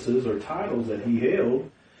offices or titles that he held.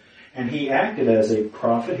 And he acted as a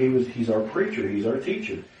prophet. He's our preacher. He's our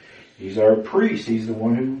teacher. He's our priest. He's the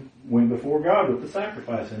one who went before God with the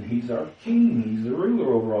sacrifice. And he's our king. He's the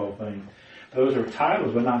ruler over all things. Those are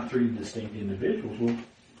titles, but not three distinct individuals. Well,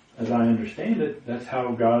 as I understand it, that's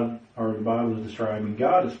how God, or the Bible is describing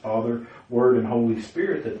God as Father, Word, and Holy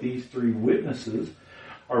Spirit, that these three witnesses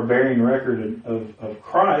are bearing record of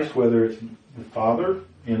Christ, whether it's the Father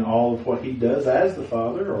in all of what he does as the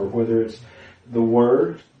Father, or whether it's the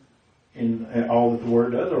Word in all that the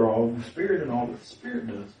Word does, or all of the Spirit and all that the Spirit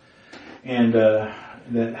does. And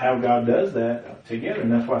that how God does that together.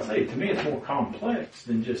 And that's why I say, to me, it's more complex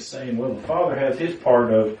than just saying, well, the Father has his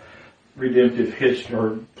part of redemptive history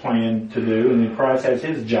or plan to do, and then Christ has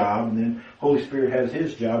his job, and then Holy Spirit has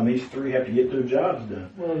his job, and these three have to get their jobs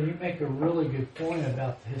done. Well, you make a really good point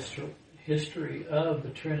about the history of the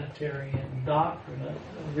Trinitarian doctrine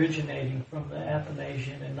originating from the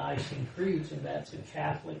Athanasian and Nicene creeds, and that's a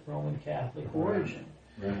Catholic, Roman Catholic origin.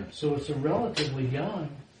 Right. So it's a relatively young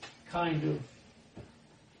kind of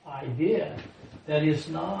idea that is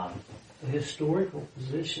not a historical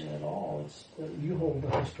position at all. It's that you hold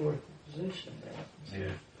a historical position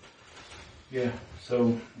there. Yeah.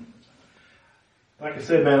 So, like I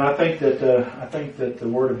said, man, I think that the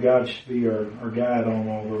Word of God should be our guide on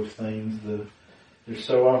all those things. There's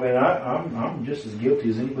so often, I'm just as guilty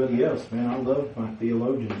as anybody else, man. I love my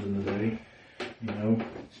theologians in the day,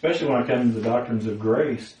 especially when I come to the doctrines of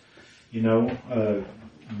grace. Gill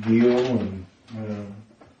and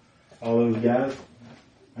all those guys,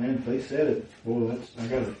 man, if they said it, boy,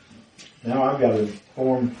 I've got to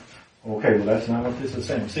form. Okay, well, that's not what this is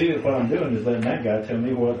saying. See, what I'm doing is letting that guy tell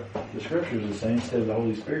me what the Scriptures is saying instead of the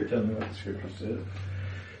Holy Spirit telling me what the Scripture says.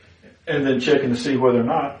 And then checking to see whether or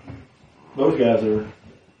not those guys are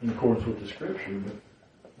in accordance with the Scripture. But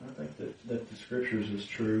I think that the Scriptures is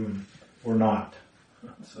true and or not.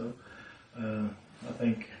 So I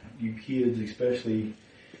think you kids especially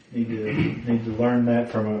need to learn that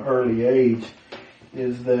from an early age,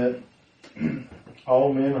 is that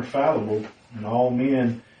all men are fallible and all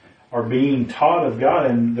men are being taught of God,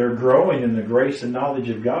 and they're growing in the grace and knowledge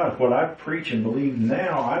of God. What I preach and believe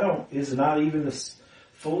now, is not even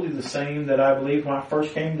fully the same that I believed when I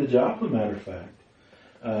first came to Joplin, matter of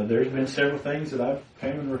fact. There's been several things that I've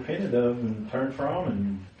come and repented of and turned from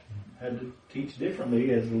and had to teach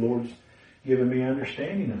differently as the Lord's given me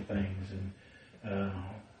understanding of things. And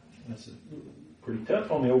that's pretty tough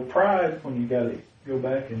on the old pride when you got to go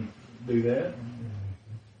back and do that.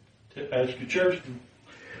 Ask your church.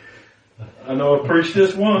 I know I preached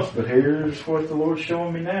this once, but here's what the Lord's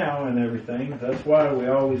showing me now and everything. That's why we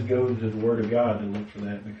always go to the Word of God to look for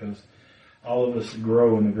that, because all of us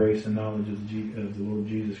grow in the grace and knowledge of the Lord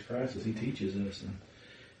Jesus Christ as He teaches us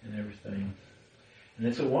and everything. And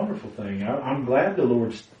it's a wonderful thing. I'm glad the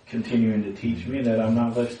Lord's continuing to teach me and that I'm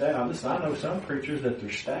not left out. Listen, I know some preachers that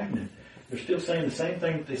they're stagnant. They're still saying the same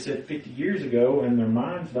thing that they said 50 years ago, and their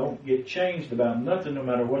minds don't get changed about nothing no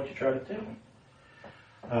matter what you try to tell them.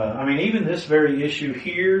 Even this very issue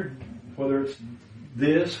here, whether it's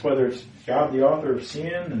God the author of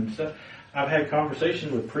sin and stuff, I've had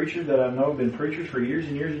conversations with preachers that I know have been preachers for years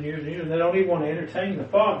and years and years and years, and they don't even want to entertain the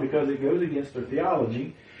thought because it goes against their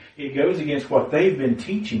theology. It goes against what they've been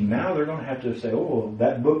teaching. Now they're going to have to say, oh,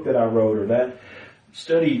 that book that I wrote or that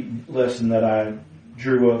study lesson that I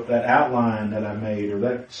drew up, that outline that I made, or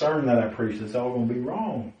that sermon that I preached, it's all going to be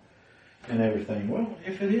wrong and everything. Well,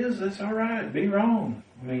 if it is, that's all right. Be wrong.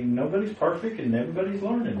 Nobody's perfect and everybody's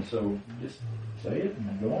learning, so just say it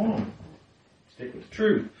and go on. Stick with the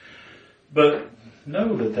truth. But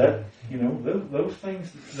know that those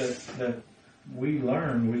things that we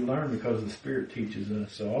learn because the Spirit teaches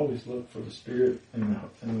us. So always look for the Spirit and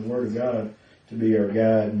the Word of God to be our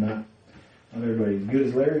guide. Not everybody as good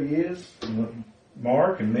as Larry is, and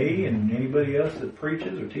Mark and me and anybody else that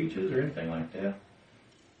preaches or teaches or anything like that.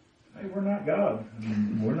 Hey, we're not God.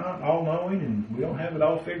 We're not all-knowing, and we don't have it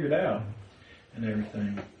all figured out and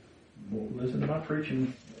everything. Well, listen to my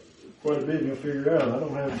preaching quite a bit, and you'll figure it out. I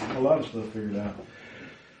don't have a lot of stuff figured out.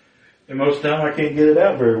 And most of the time, I can't get it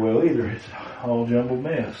out very well either. It's all jumbled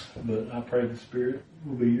mess. But I pray the Spirit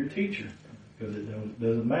will be your teacher, because it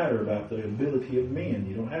doesn't matter about the ability of men.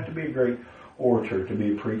 You don't have to be a great orator to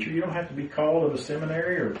be a preacher. You don't have to be called of a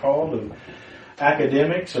seminary or called of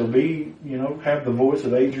academics or have the voice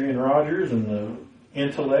of Adrian Rogers and the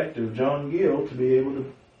intellect of John Gill to be able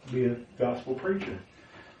to be a gospel preacher.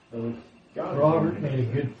 So God. Robert made a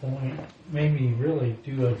good point. Made me really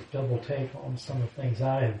do a double take on some of the things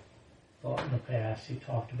I had thought in the past. He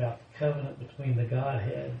talked about the covenant between the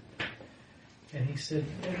Godhead. And he said,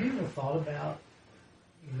 have you ever thought about,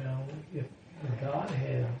 if the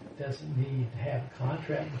Godhead doesn't need to have a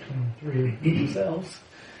contract between the three of themselves?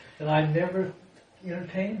 And I never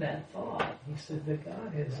entertained that thought. He said the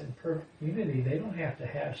Godhead is in perfect unity. They don't have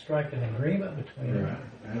to strike an agreement between them.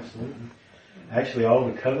 Right, absolutely. Actually, all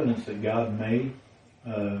the covenants that God made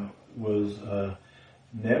was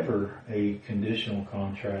never a conditional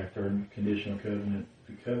contract or conditional covenant.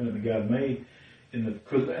 The covenant that God made, and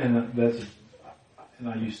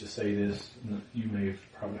I used to say this, and you may have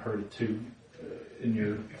probably heard it too in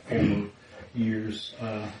your former years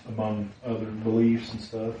among other beliefs and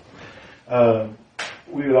stuff.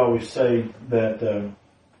 We would always say that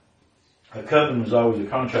a covenant was always a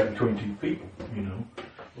contract between two people.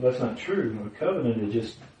 Well, that's not true. A covenant is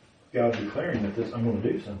just God declaring that I'm going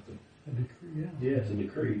to do something. A decree, yeah, it's a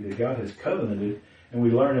decree that God has covenanted, and we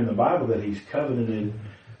learn in the Bible that He's covenanted,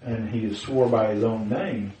 and He has swore by His own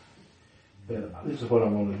name that this is what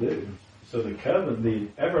I'm going to do. So the covenant, the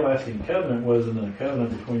everlasting covenant, wasn't a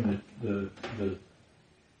covenant between the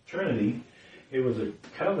Trinity. It was a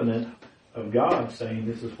covenant of God saying,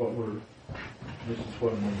 this is what I'm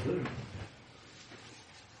going to do.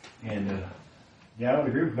 And I would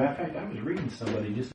agree with that. In fact, I was reading somebody just